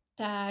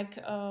 tak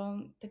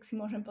si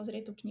môžem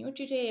pozrieť tú knihu.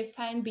 Čiže je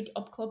fajn byť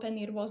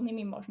obklopený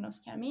rôznymi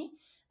možnosťami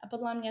a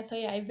podľa mňa to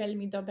je aj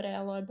veľmi dobré,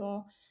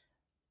 lebo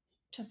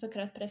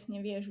častokrát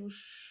presne vieš, už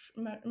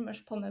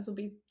máš plné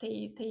zuby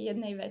tej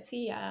jednej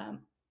veci a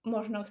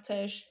možno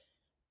chceš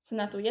sa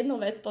na tú jednu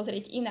vec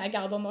pozrieť inak,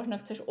 alebo možno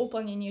chceš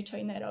úplne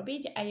niečo iné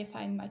robiť a je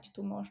fajn mať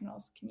tú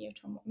možnosť k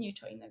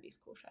niečo iné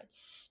vyskúšať.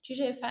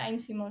 Čiže je fajn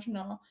si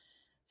možno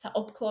sa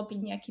obklopiť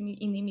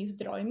nejakými inými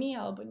zdrojmi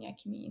alebo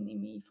nejakými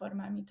inými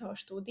formami toho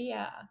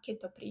štúdia a keď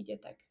to príde,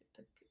 tak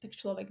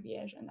človek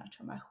vie, že na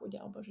čo má chuť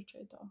alebo že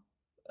čo je to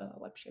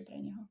lepšie pre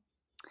neho.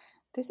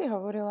 Ty si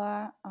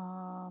hovorila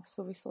v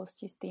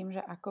súvislosti s tým, že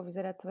ako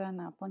vyzerá tvoja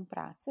náplň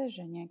práce,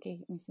 že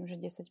nejakých, myslím, že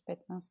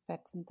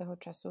 10-15% toho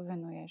času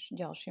venuješ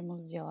ďalšiemu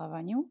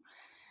vzdelávaniu.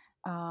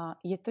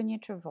 Je to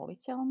niečo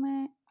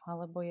voliteľné,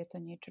 alebo je to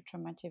niečo,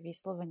 čo máte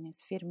vyslovene z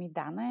firmy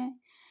dané?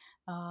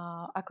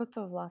 Ako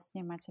to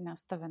vlastne máte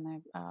nastavené,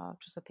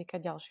 čo sa týka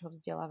ďalšieho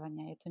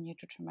vzdelávania? Je to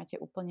niečo, čo máte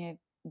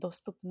úplne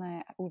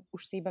dostupné?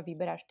 Už si iba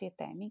vyberáš tie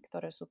témy,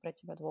 ktoré sú pre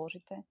teba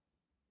dôležité?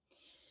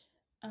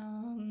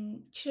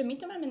 Čiže my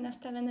to máme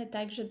nastavené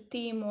tak, že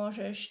ty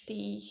môžeš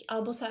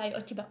alebo sa aj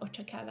od teba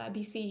očakáva,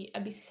 aby si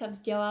sa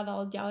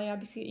vzdelával ďalej,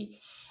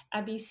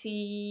 aby si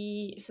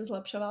sa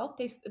zlepšoval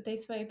v tej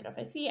svojej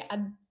profesii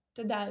a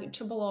teda,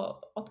 čo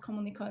bolo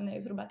odkomunikované,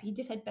 zhruba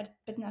tých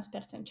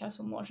 10-15%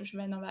 času môžeš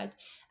venovať,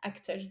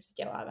 ak chceš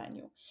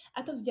vzdelávaniu.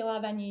 A to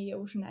vzdelávanie je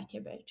už na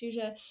tebe.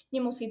 Čiže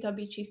nemusí to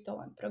byť čisto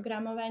len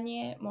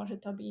programovanie, môže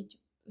to byť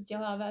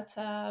vzdelávať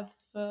sa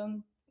v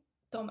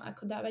tom,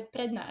 ako dávať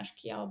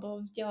prednášky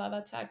alebo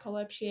vzdelávať sa, ako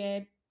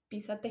lepšie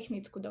písať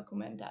technickú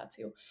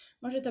dokumentáciu.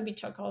 Môže to byť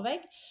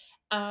čokoľvek.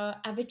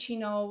 A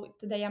väčšinou,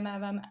 teda ja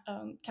mávam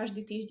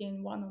každý týždeň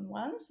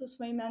one-on-one so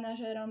svojím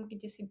manažérom,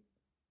 kde si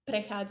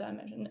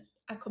prechádzame, že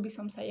ako by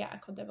som sa ja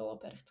ako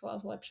developer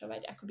chcela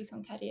zlepšovať, ako by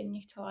som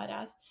kariérne chcela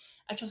rásť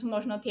a čo sú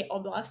možno tie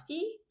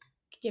oblasti,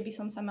 kde by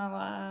som sa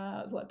mala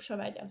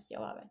zlepšovať a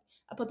vzdelávať.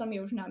 A potom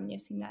je už na mne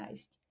si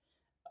nájsť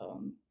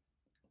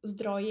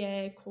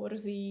zdroje,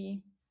 kurzy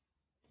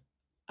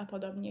a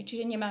podobne.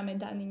 Čiže nemáme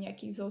daný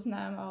nejaký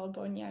zoznam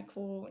alebo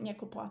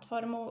nejakú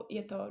platformu.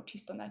 Je to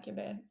čisto na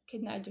tebe. Keď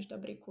nájdeš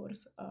dobrý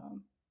kurz,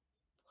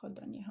 chod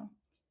do neho.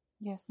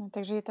 Jasné,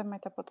 takže je tam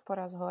aj tá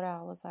podpora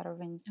zhora, ale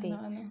zároveň ty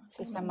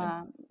si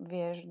sama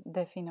vieš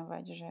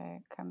definovať, že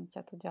kam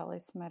ťa to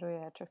ďalej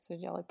smeruje a čo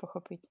chceš ďalej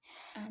pochopiť.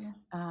 Áno.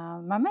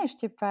 Máme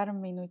ešte pár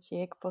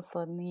minutiek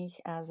posledných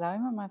a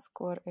zaujíma ma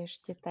skôr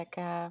ešte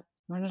taká,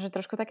 možno, že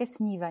trošku také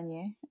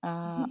snívanie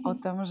o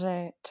tom,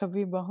 že čo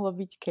by mohlo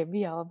byť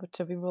keby, alebo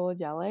čo by bolo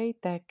ďalej,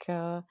 tak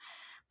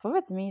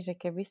povedz mi, že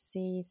keby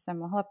si sa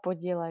mohla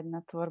podieľať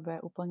na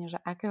tvorbe úplne,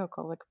 že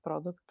akéhokoľvek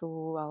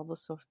produktu alebo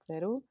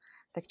softvéru,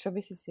 tak čo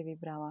by si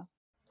vybrala?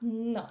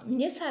 No,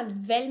 mne sa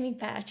veľmi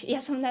páči.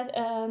 Ja som nad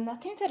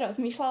týmto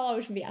rozmýšľala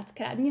už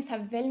viackrát. Mne sa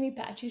veľmi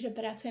páči, že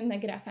pracujem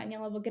na Grafane,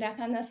 lebo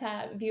Grafana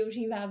sa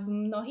využíva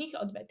v mnohých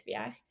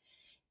odvetviach.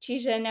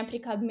 Čiže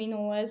napríklad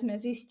minule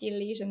sme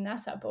zistili, že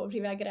NASA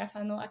používa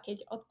Grafanu a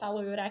keď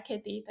odpalujú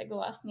rakety, tak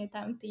vlastne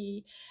tam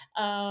tí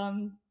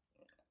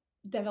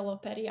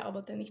developeri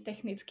alebo ten ich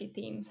technický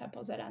tím sa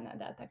pozerá na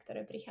dáta,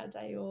 ktoré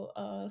prichádzajú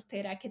z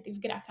tej rakety v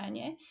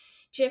Grafane.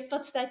 Čiže v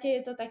podstate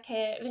je to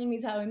také veľmi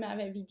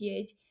zaujímavé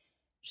vidieť,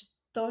 že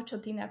to,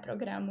 čo ty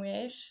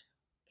naprogramuješ,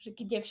 že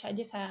kde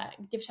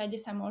všade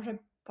sa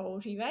môže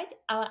používať,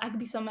 ale ak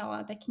by som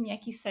mala taký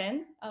nejaký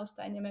sen, a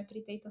ostaneme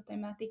pri tejto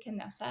tematike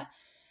NASA,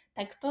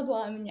 tak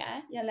podľa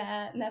mňa, ja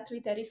na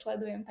Twitteri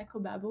sledujem takú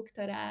babu,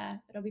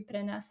 ktorá robí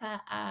pre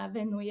NASA a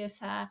venuje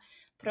sa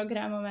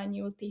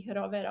programovaniu tých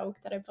roverov,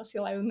 ktoré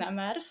posielajú na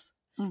Mars.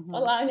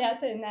 Podľa mňa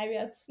to je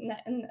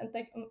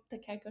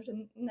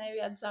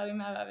najviac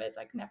zaujímavá vec,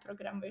 ak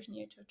naprogramuješ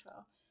niečo, čo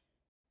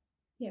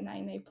je na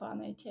inej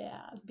planéte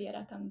a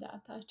zbiera tam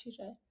dáta.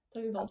 Čiže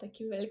to by bol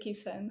taký veľký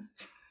sen.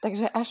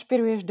 Takže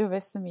ašpiruješ do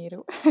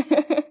vesmíru.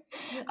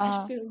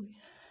 Ašpiruj.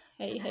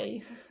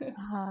 Hej.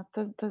 Aha,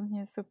 to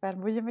znie super.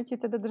 Budeme ti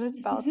teda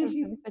držať palce,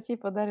 že by sa ti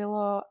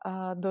podarilo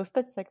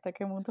dostať sa k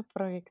takémuto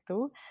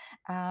projektu.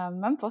 A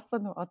mám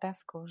poslednú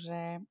otázku,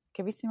 že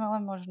keby si mala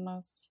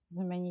možnosť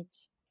zmeniť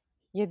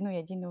jednu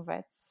jedinú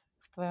vec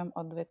v tvojom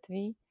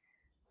odvetví,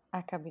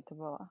 aká by to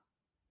bola?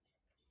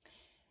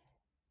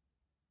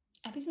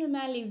 Aby sme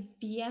mali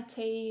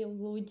viacej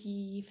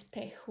ľudí v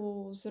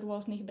techu z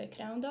rôznych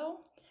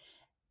backgroundov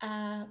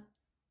a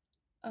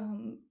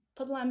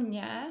podľa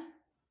mňa,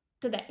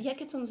 teda ja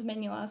keď som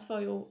zmenila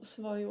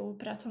svoju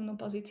pracovnú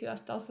pozíciu a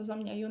stal sa zo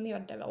mňa junior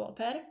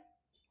developer,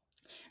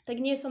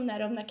 tak nie som na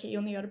rovnakej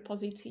junior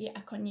pozícii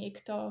ako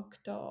niekto,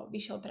 kto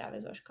vyšiel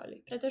práve zo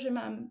školy. Pretože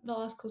mám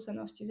veľa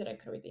skúseností z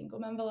recruitingu,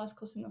 mám veľa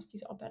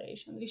skúseností z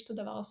operation,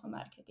 vyštudovala som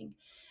marketing.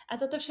 A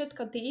toto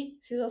všetko ty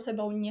si so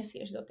sebou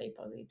nesieš do tej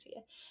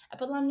pozície.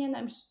 A podľa mňa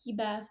nám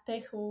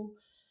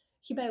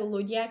chýbajú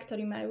ľudia,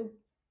 ktorí majú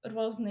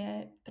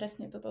rôzne,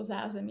 presne toto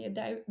zázemie,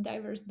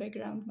 diverse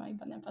background ma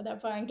iba napadá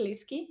po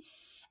anglicky.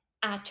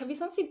 A čo by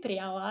som si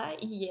prijala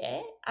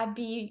je,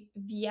 aby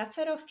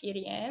viacero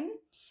firiem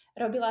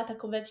robila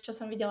takú vec, čo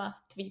som videla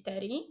v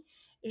Twitteri,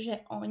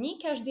 že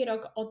oni každý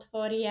rok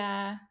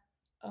otvoria,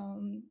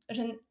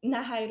 že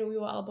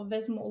nahajrujú alebo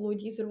vezmú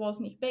ľudí z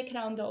rôznych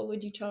backgroundov,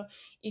 ľudí, čo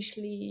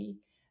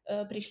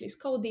prišli z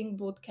coding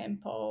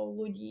bootcampov,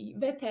 ľudí,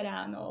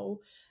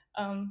 veteránov,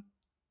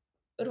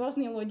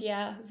 rôzni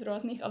ľudia z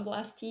rôznych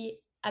oblastí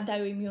a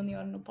dajú im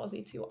juniornú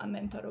pozíciu a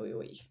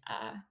mentorujú ich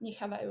a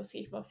nechávajú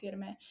si ich vo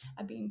firme,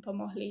 aby im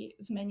pomohli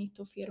zmeniť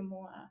tú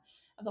firmu a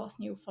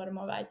vlastne ju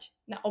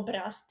formovať na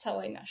obraz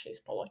celej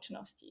našej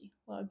spoločnosti,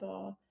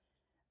 lebo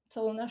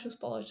celú našu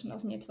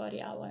spoločnosť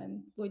netvoria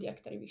len ľudia,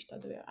 ktorí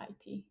vyštudujú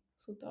IT.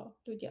 Sú to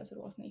ľudia z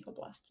rôznych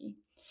oblastí.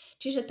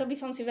 Čiže to by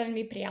som si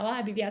veľmi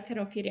prijala, aby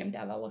viacero firiem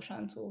dávalo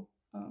šancu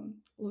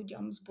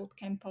ľuďom z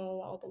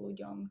bootcampov alebo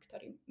ľuďom,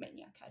 ktorí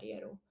menia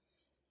kariéru.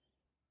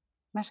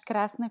 Máš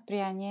krásne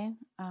prianie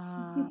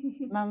a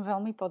mám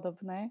veľmi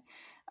podobné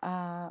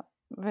a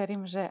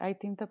verím, že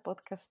aj týmto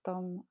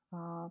podcastom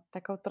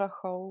takou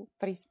trochou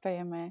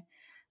prispejeme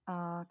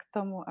k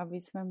tomu, aby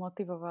sme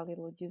motivovali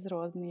ľudí z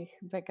rôznych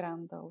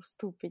backgroundov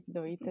vstúpiť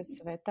do IT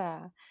sveta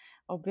a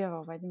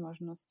objavovať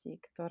možnosti,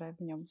 ktoré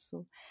v ňom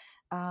sú.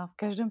 A v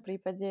každom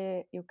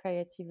prípade, Juka,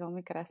 ja ti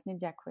veľmi krásne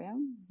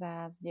ďakujem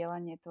za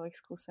zdieľanie tvojich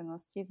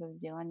skúseností, za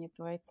zdieľanie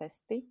tvojej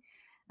cesty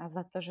a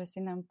za to, že si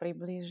nám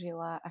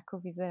priblížila,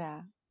 ako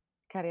vyzerá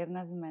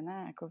kariérna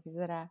zmena, ako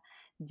vyzerá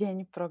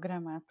deň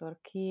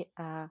programátorky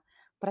a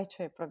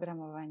prečo je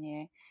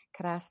programovanie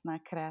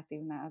krásna,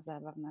 kreatívna a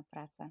zábavná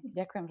práca.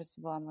 Ďakujem, že si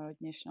bola mojou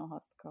dnešnou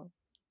hostkou.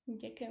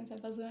 Ďakujem za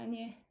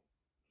pozvanie.